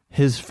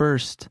his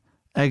first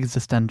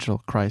existential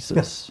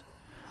crisis,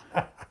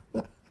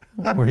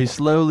 where he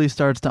slowly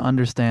starts to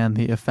understand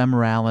the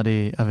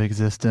ephemerality of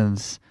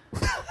existence.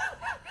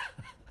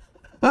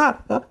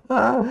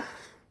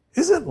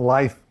 Isn't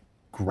life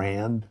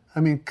grand? I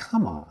mean,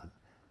 come on.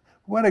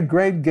 What a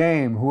great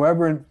game.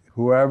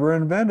 Whoever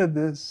invented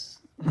this,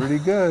 pretty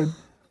good.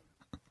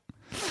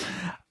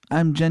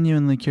 I'm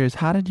genuinely curious,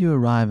 how did you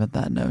arrive at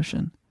that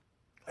notion?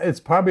 It's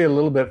probably a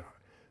little bit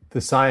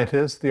the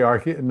scientist,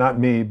 not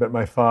me, but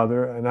my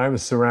father, and I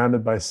was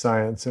surrounded by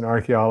science and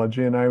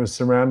archaeology, and I was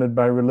surrounded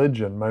by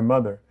religion, my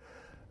mother.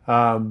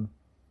 You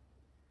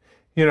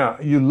know,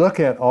 you look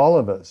at all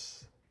of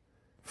us,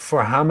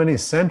 for how many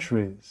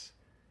centuries,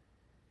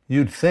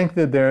 you'd think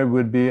that there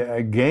would be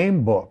a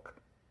game book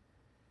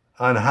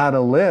on how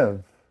to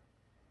live,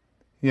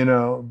 you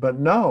know, but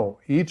no,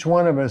 each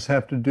one of us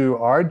have to do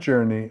our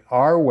journey,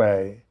 our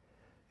way,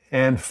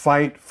 and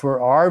fight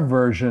for our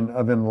version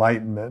of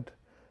enlightenment.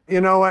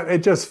 You know what?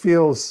 It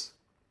feels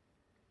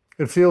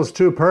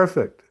too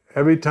perfect.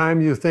 Every time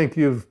you think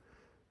you've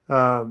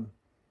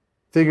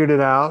figured it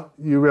out,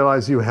 you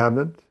realize you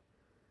haven't.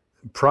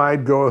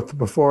 Pride goeth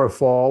before a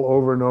fall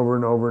over and over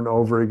and over and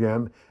over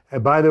again.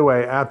 And by the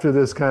way, after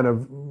this kind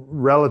of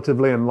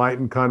relatively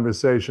enlightened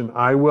conversation,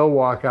 I will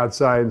walk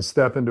outside and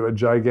step into a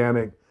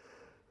gigantic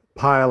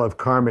pile of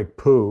karmic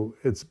poo.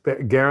 It's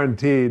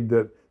guaranteed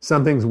that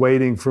something's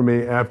waiting for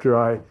me after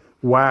I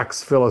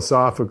wax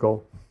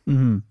philosophical.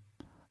 Mm-hmm.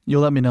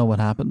 You'll let me know what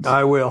happens.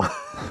 I will.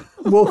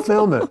 We'll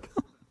film it.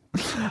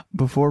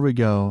 Before we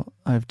go,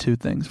 I have 2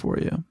 things for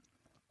you.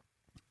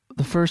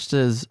 The first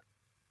is,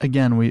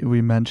 again,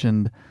 we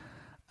mentioned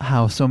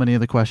how so many of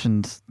the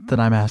questions that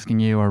I'm asking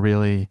you are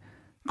really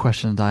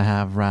questions I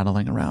have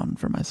rattling around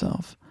for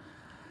myself.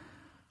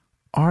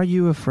 Are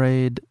you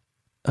afraid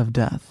of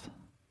death?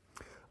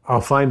 I'll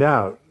find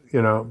out,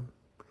 you know.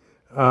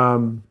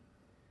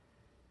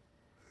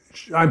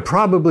 I'm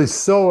probably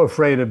so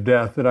afraid of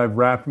death that I've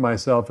wrapped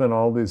myself in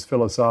all these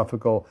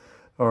philosophical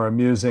or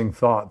amusing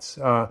thoughts.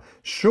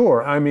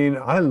 Sure, I mean,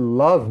 I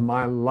love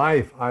my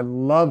life. I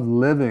love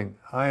living.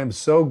 I am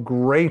so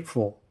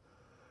grateful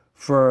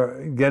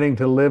for getting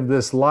to live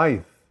this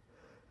life.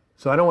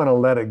 So I don't want to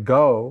let it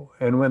go.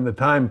 And when the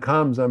time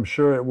comes, I'm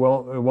sure it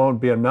won't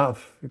be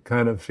enough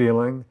kind of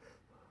feeling.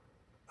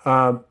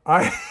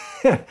 I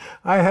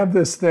have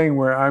this thing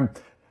where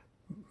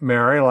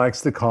Mary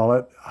likes to call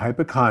it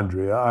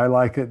hypochondria. I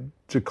like it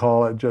to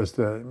call it just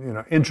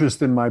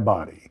interest in my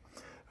body.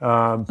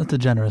 That's a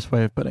generous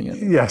way of putting it.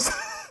 Yes.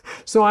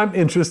 So I'm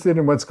interested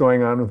in what's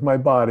going on with my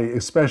body,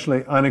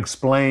 especially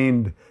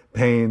unexplained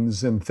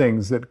pains and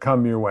things that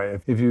come your way.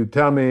 If you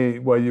tell me,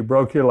 well, you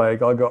broke your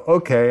leg, I'll go,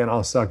 okay, and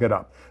I'll suck it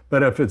up.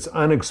 But if it's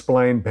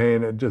unexplained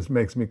pain, it just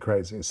makes me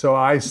crazy. So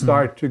I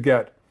start to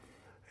get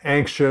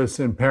anxious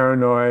and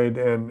paranoid,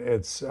 and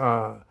it's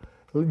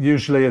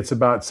usually it's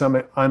about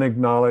some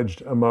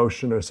unacknowledged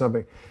emotion or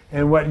something.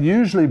 And what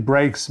usually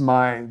breaks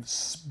my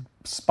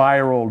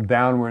spiral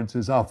downwards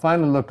is I'll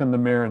finally look in the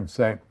mirror and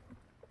say,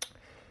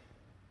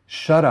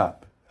 shut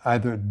up.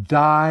 Either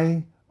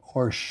die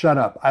or shut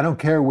up. I don't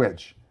care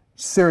which.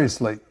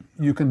 Seriously,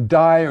 you can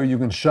die or you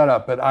can shut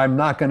up, but I'm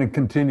not going to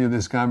continue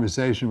this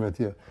conversation with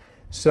you.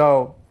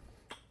 So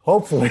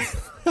hopefully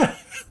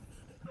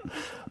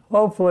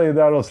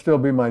that'll still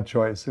be my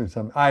choice or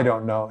something. I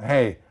don't know.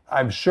 Hey,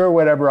 I'm sure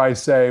whatever I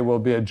say will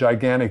be a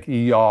gigantic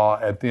yaw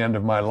at the end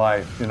of my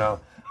life, you know.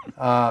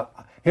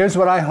 Here's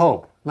what I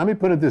hope. Let me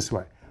put it this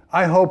way.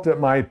 I hope that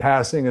my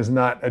passing is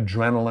not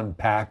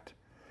adrenaline-packed.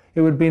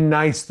 It would be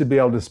nice to be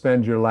able to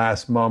spend your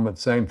last moment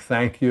saying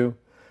thank you.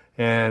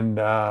 And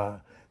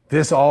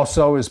this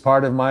also is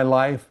part of my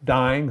life,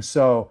 dying,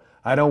 so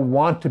I don't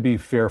want to be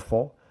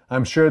fearful.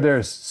 I'm sure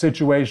there's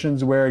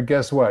situations where,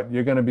 guess what,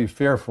 you're going to be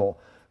fearful.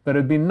 But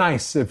it'd be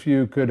nice if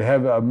you could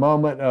have a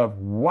moment of,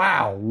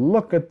 wow,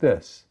 look at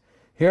this.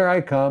 Here I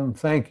come,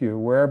 thank you,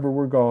 wherever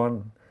we're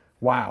going,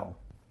 wow.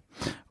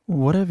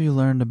 What have you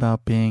learned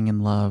about being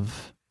in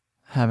love,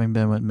 having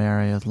been with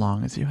Mary as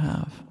long as you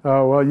have?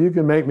 Oh, well, you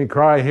can make me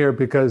cry here,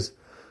 because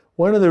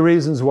one of the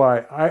reasons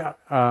why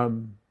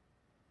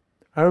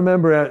I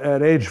remember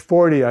at age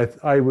 40,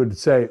 I would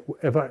say,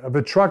 if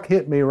a truck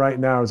hit me right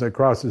now as I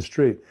cross the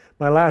street,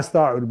 my last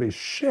thought would be,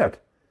 shit,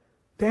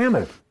 damn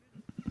it.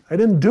 I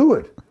didn't do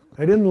it.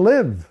 I didn't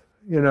live,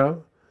 you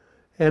know?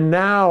 And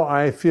now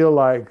I feel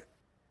like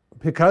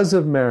because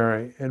of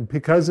Mary and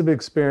because of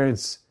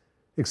experiencing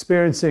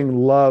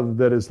love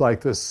that is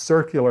like this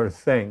circular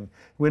thing,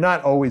 we're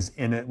not always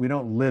in it, we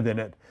don't live in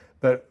it,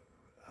 but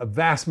a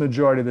vast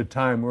majority of the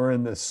time we're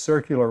in this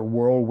circular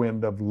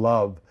whirlwind of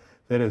love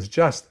that is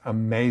just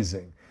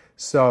amazing.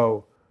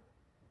 So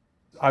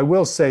I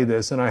will say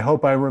this, and I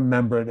hope I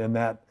remember it in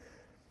that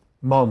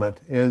moment,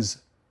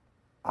 is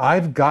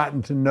I've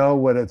gotten to know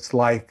what it's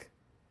like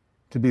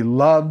to be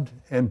loved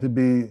and to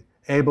be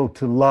able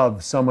to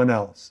love someone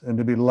else and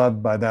to be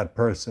loved by that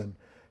person,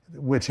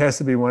 which has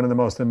to be one of the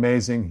most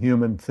amazing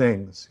human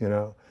things, you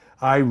know.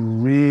 I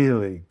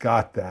really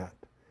got that,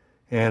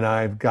 and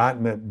I've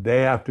gotten it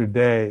day after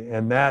day,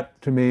 and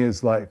that to me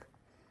is like,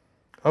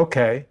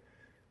 okay,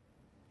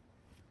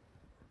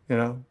 you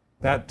know,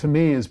 that to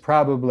me is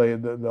probably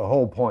the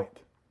whole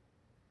point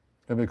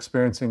of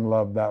experiencing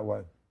love that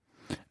way.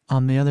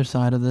 On the other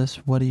side of this,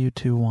 what do you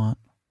two want?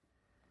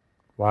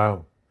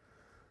 Wow.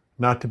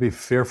 Not to be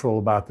fearful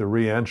about the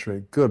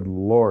re-entry. Good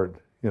Lord,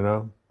 you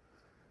know.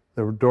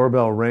 The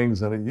doorbell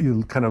rings and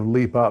you kind of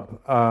leap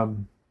up. All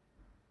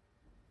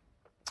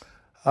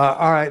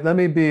right, let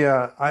me be,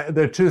 there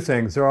are two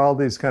things. There are all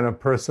these kind of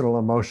personal,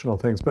 emotional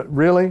things. But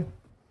really,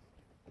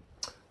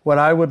 what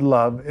I would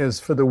love is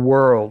for the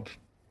world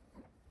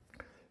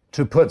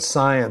to put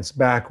science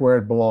back where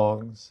it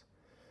belongs,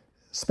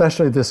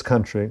 especially this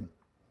country.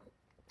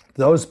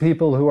 Those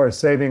people who are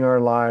saving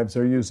our lives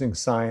are using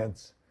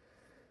science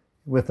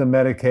with the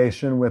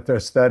medication, with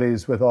their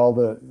studies, with all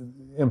the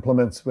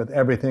implements, with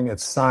everything.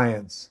 It's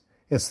science.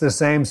 It's the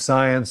same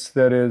science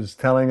that is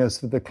telling us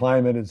that the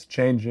climate is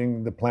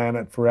changing the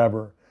planet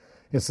forever.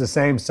 It's the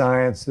same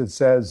science that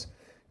says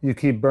you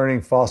keep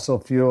burning fossil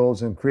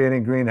fuels and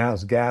creating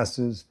greenhouse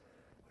gases.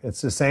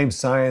 It's the same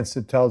science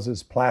that tells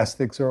us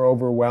plastics are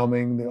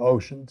overwhelming the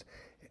oceans.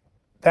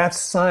 That's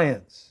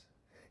science.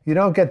 You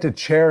don't get to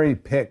cherry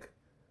pick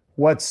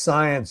what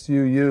science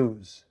you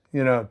use,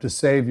 you know, to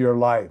save your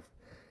life.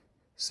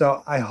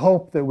 So I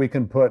hope that we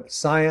can put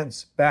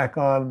science back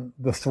on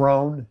the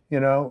throne, you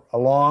know,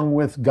 along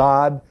with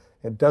God.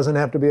 It doesn't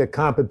have to be a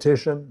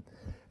competition.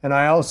 And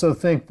I also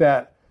think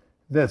that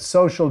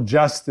social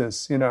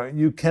justice, you know,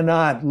 you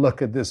cannot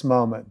look at this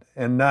moment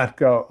and not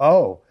go,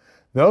 oh,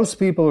 those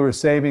people who are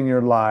saving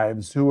your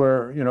lives, who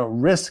are, you know,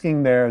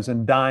 risking theirs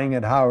and dying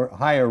at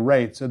higher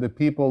rates are the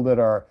people that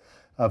are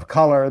of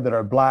color, that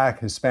are Black,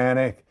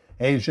 Hispanic,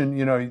 Asian.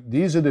 You know,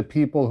 these are the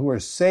people who are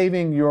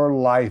saving your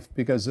life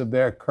because of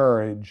their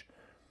courage.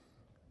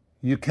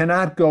 You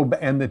cannot go,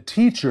 and the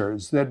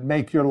teachers that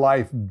make your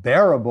life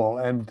bearable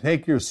and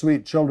take your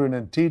sweet children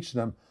and teach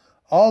them,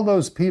 all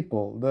those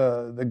people,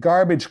 the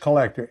garbage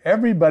collector,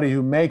 everybody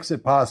who makes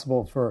it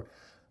possible for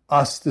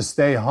us to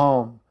stay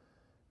home,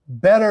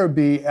 better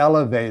be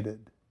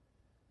elevated.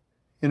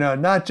 You know,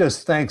 not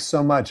just thanks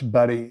so much,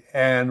 buddy,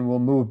 and we'll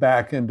move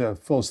back into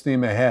full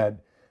steam ahead.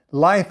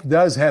 Life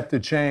does have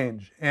to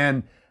change.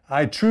 And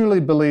I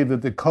truly believe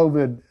that the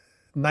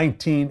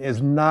COVID-19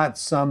 is not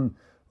some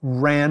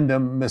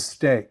random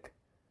mistake.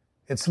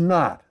 It's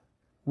not.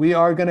 We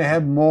are going to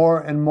have more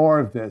and more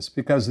of this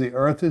because the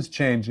earth is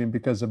changing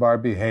because of our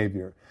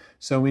behavior.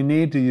 So we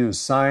need to use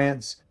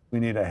science. We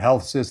need a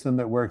health system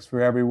that works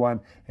for everyone,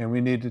 and we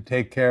need to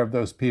take care of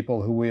those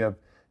people who we have,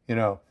 you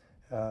know,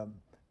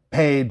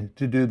 paid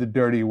to do the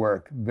dirty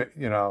work,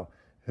 you know,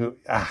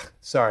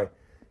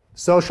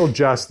 social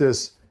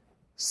justice,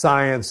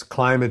 science,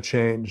 climate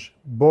change.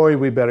 Boy,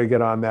 we better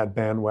get on that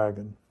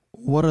bandwagon.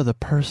 What are the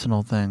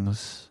personal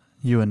things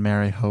you and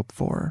Mary hope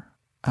for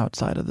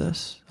outside of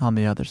this, on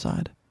the other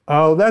side?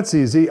 Oh, that's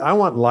easy. I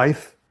want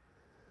life.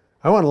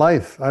 I want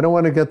life. I don't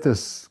want to get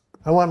this.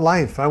 I want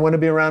life. I want to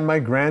be around my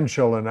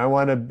grandchildren. I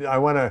want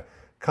to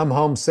come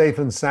home safe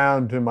and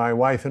sound to my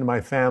wife and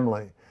my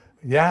family.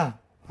 Yeah,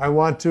 I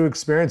want to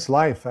experience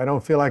life. I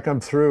don't feel like I'm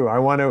through.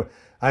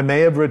 I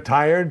may have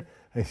retired.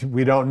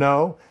 We don't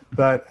know.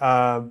 But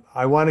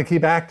I want to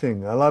keep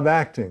acting. I love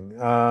acting.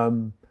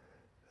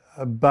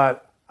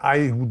 But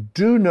I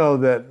do know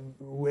that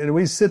when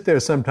we sit there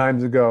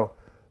sometimes and go,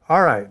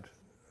 all right,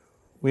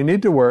 we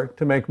need to work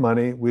to make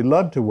money. We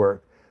love to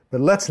work.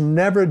 But let's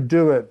never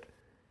do it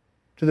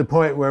to the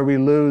point where we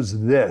lose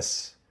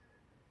this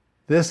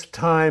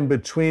time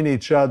between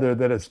each other,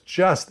 that it's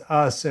just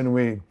us and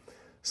we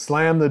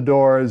slam the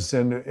doors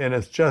and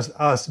it's just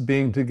us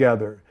being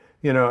together.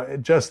 You know,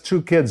 just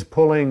two kids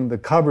pulling the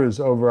covers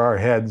over our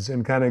heads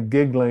and kind of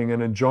giggling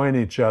and enjoying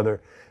each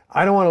other.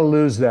 I don't want to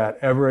lose that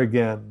ever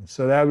again.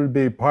 So that would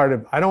be part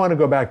of, I don't want to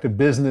go back to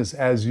business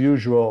as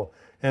usual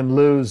and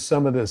lose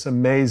some of this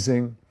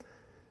amazing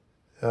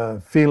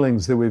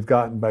feelings that we've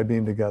gotten by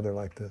being together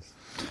like this.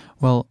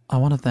 Well, I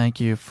want to thank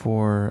you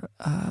for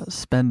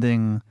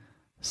spending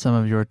some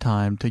of your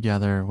time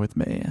together with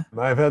me.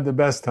 I've had the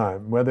best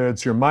time, whether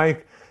it's your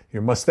mic,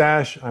 your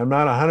mustache. I'm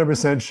not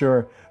 100%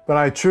 sure, but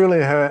I truly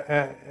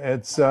have,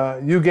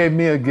 you gave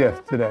me a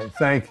gift today.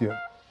 Thank you.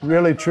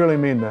 Really, truly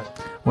mean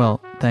that. Well,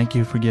 thank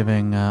you for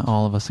giving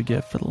all of us a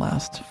gift for the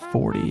last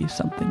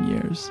 40-something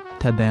years.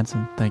 Ted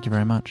Danson, thank you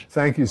very much.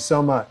 Thank you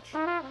so much.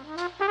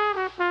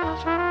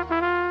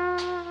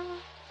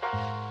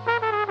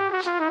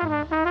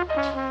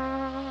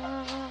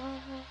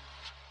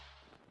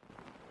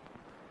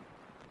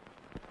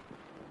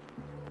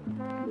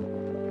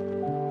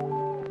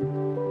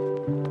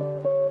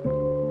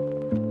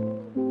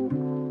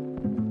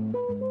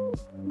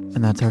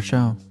 And that's our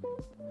show.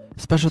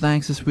 Special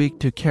thanks this week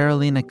to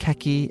Carolina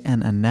Kecke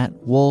and Annette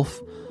Wolf.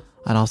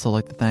 I'd also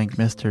like to thank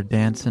Mr.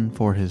 Danson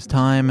for his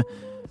time.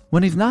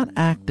 When he's not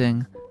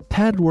acting,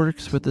 Ted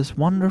works with this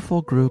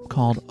wonderful group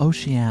called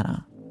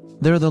Oceana.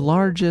 They're the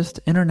largest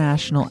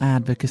international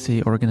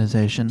advocacy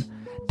organization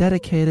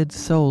dedicated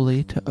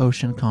solely to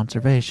ocean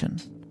conservation,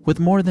 with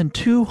more than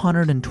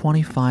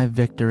 225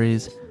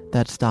 victories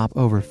that stop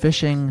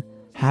overfishing,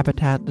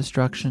 habitat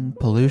destruction,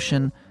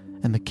 pollution,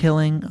 and the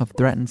killing of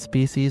threatened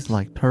species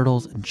like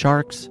turtles and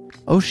sharks.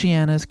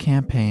 Oceana's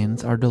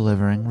campaigns are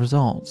delivering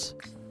results.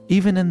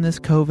 Even in this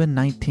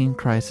COVID-19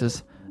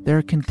 crisis,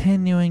 they're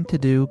continuing to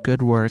do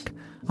good work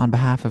on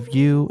behalf of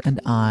you and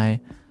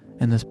I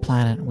and this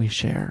planet we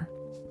share.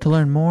 To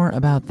learn more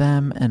about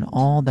them and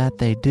all that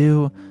they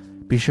do,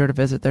 be sure to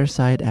visit their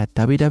site at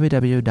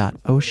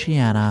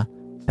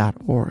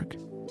www.oceana.org.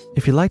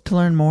 If you'd like to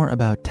learn more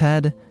about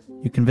TED,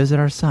 you can visit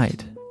our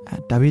site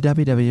at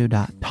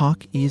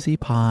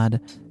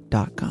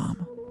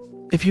www.talkeasypod.com.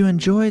 If you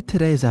enjoyed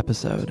today's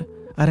episode,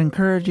 I'd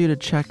encourage you to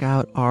check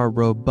out our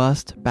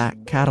robust back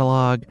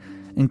catalog,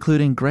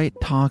 including great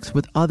talks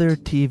with other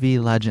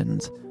TV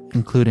legends,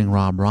 including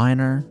Rob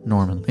Reiner,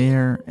 Norman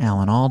Lear,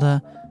 Alan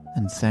Alda,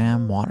 and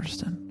Sam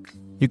Waterston.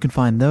 You can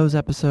find those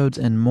episodes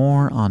and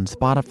more on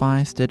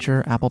Spotify,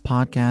 Stitcher, Apple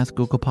Podcasts,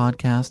 Google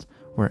Podcasts,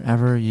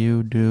 wherever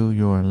you do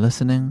your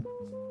listening.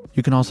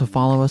 You can also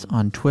follow us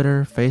on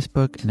Twitter,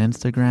 Facebook, and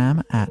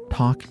Instagram at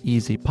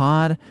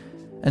TalkEasyPod.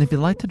 And if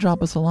you'd like to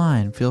drop us a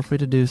line, feel free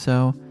to do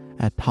so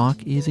at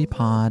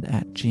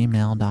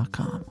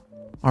talkeasypod@gmail.com.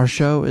 Our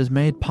show is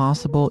made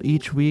possible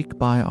each week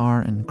by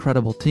our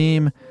incredible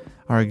team.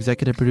 Our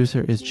executive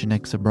producer is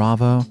Janixa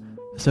Bravo,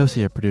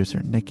 associate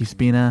producer Nikki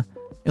Spina,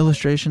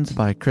 illustrations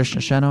by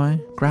Krishna Shenoy,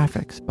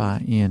 graphics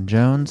by Ian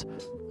Jones.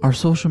 Our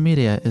social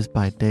media is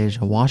by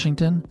Deja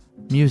Washington,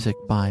 music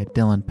by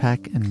Dylan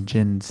Peck and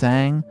Jin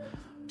Sang.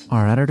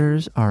 Our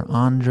editors are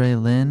Andre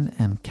Lin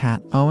and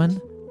Kat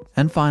Owen.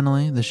 And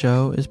finally, the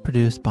show is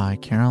produced by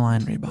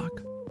Caroline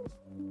Reebok.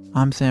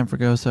 I'm Sam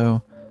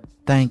Fragoso.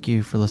 Thank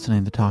you for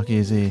listening to Talk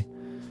Easy.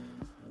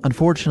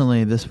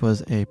 Unfortunately, this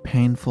was a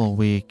painful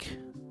week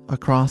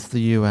across the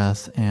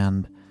U.S.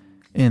 and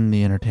in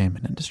the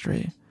entertainment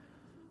industry.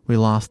 We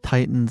lost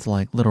titans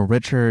like Little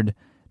Richard,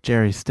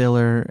 Jerry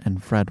Stiller,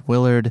 and Fred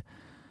Willard.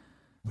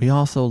 We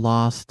also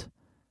lost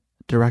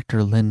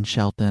director Lynn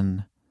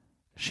Shelton.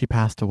 She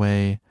passed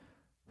away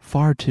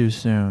far too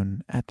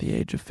soon at the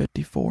age of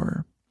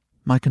 54.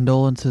 My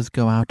condolences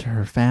go out to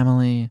her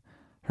family,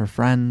 her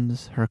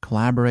friends, her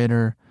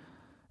collaborator,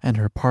 and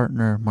her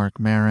partner, Mark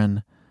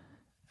Maron.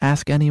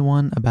 Ask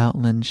anyone about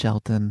Lynn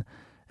Shelton,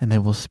 and they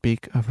will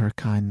speak of her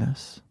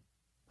kindness,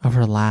 of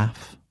her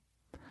laugh,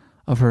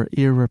 of her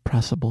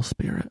irrepressible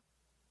spirit.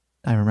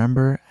 I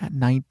remember at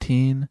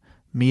 19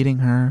 meeting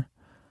her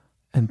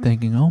and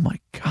thinking, oh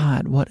my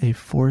God, what a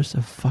force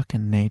of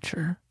fucking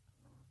nature.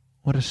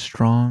 What a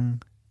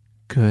strong,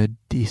 good,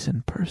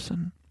 decent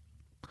person.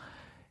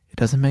 It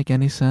doesn't make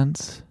any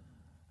sense,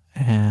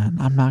 and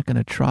I'm not going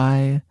to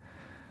try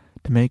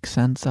to make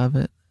sense of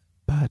it,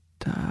 but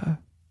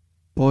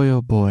boy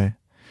oh boy.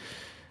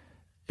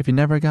 If you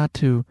never got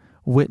to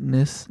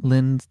witness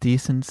Lynn's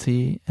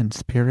decency and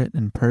spirit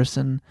in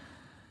person,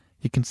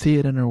 you can see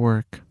it in her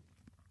work.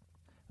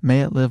 May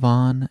it live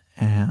on,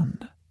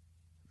 and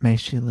may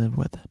she live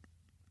with it.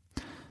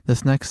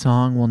 This next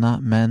song will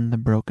not mend the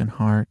broken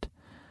heart,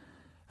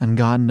 and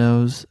God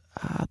knows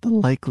the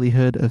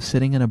likelihood of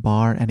sitting in a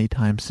bar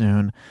anytime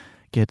soon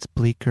gets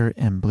bleaker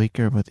and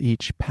bleaker with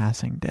each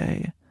passing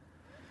day.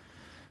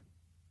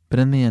 But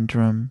in the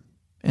interim,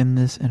 in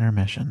this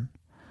intermission,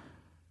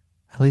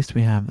 at least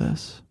we have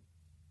this.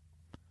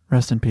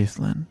 Rest in peace,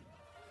 Lynn.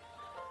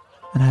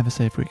 And have a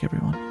safe week,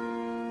 everyone.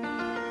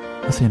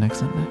 I'll see you next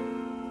Sunday.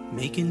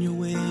 Making your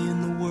way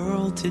in the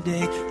world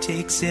today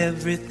takes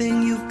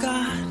everything you've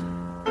got.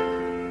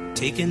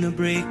 Taking a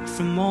break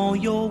from all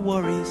your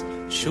worries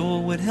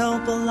sure would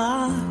help a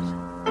lot.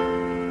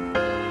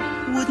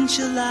 Wouldn't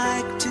you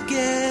like to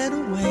get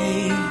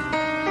away?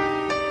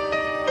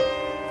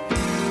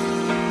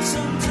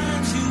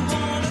 Sometimes you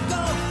wanna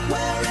go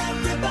where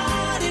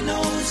everybody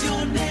knows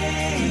your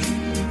name,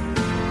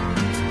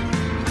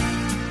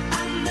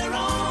 and they're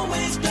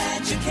always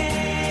glad you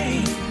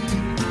came.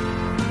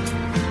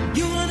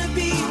 You wanna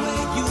be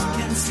where you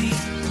can see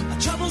our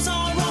troubles are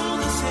all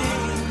the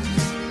same.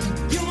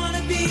 You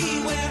wanna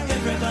be where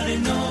everybody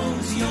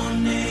knows your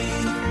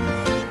name.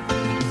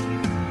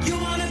 You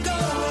wanna go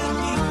where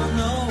people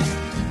know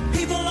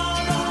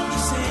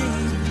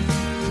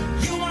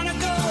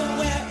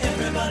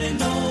Everybody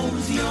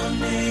knows your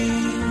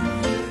name.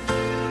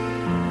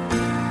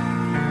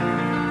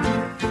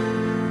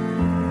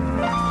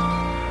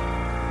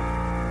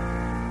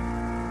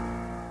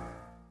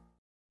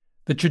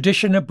 The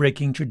tradition of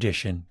breaking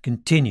tradition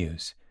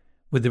continues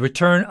with the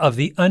return of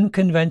the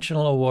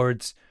Unconventional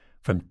Awards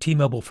from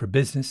T-Mobile for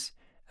Business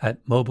at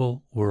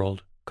Mobile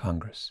World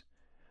Congress.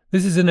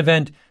 This is an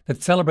event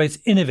that celebrates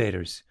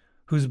innovators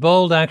whose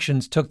bold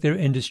actions took their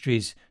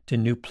industries to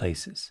new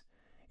places.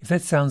 If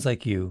that sounds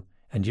like you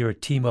and you're a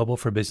T-Mobile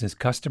for Business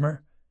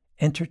customer,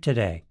 enter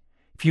today.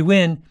 If you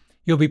win,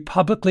 you'll be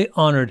publicly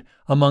honored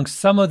amongst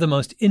some of the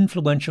most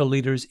influential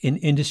leaders in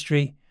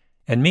industry.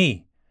 And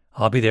me,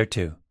 I'll be there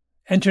too.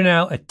 Enter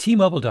now at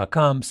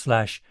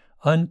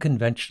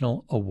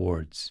tmobile.com/unconventional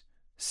awards.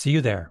 See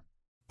you there.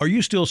 Are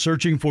you still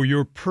searching for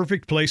your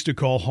perfect place to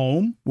call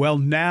home? Well,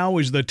 now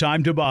is the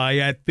time to buy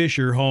at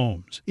Fisher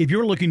Homes. If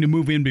you're looking to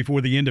move in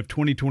before the end of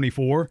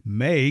 2024,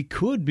 May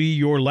could be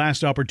your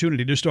last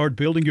opportunity to start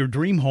building your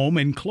dream home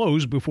and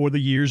close before the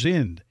year's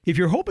end. If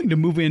you're hoping to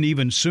move in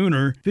even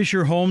sooner,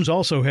 Fisher Homes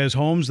also has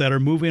homes that are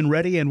move-in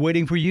ready and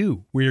waiting for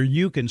you, where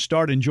you can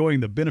start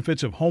enjoying the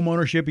benefits of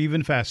homeownership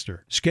even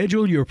faster.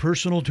 Schedule your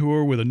personal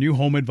tour with a new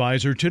home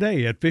advisor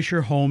today at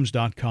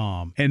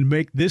FisherHomes.com and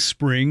make this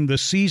spring the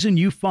season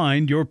you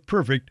find your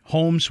perfect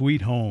home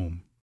sweet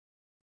home.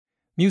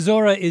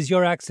 Musora is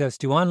your access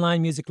to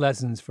online music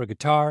lessons for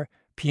guitar,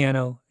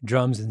 piano,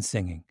 drums, and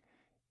singing.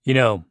 You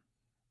know,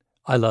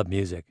 I love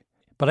music,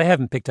 but I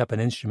haven't picked up an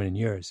instrument in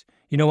years.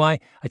 You know why?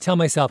 I tell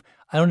myself,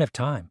 I don't have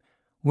time.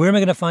 Where am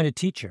I going to find a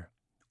teacher?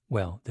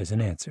 Well, there's an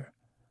answer.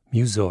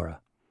 Musora.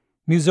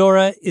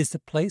 Musora is the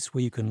place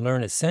where you can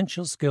learn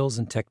essential skills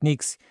and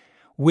techniques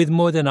with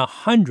more than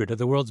 100 of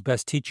the world's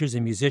best teachers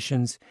and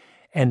musicians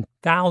and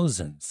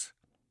thousands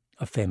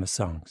of famous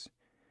songs.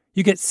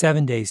 You get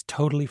 7 days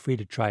totally free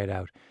to try it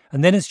out,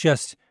 and then it's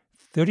just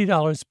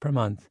 $30 per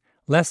month,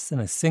 less than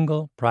a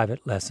single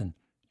private lesson.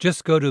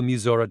 Just go to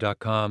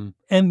Musora.com,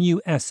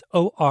 Musora.com,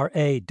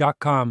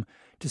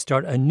 to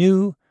start a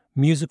new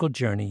musical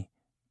journey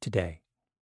today.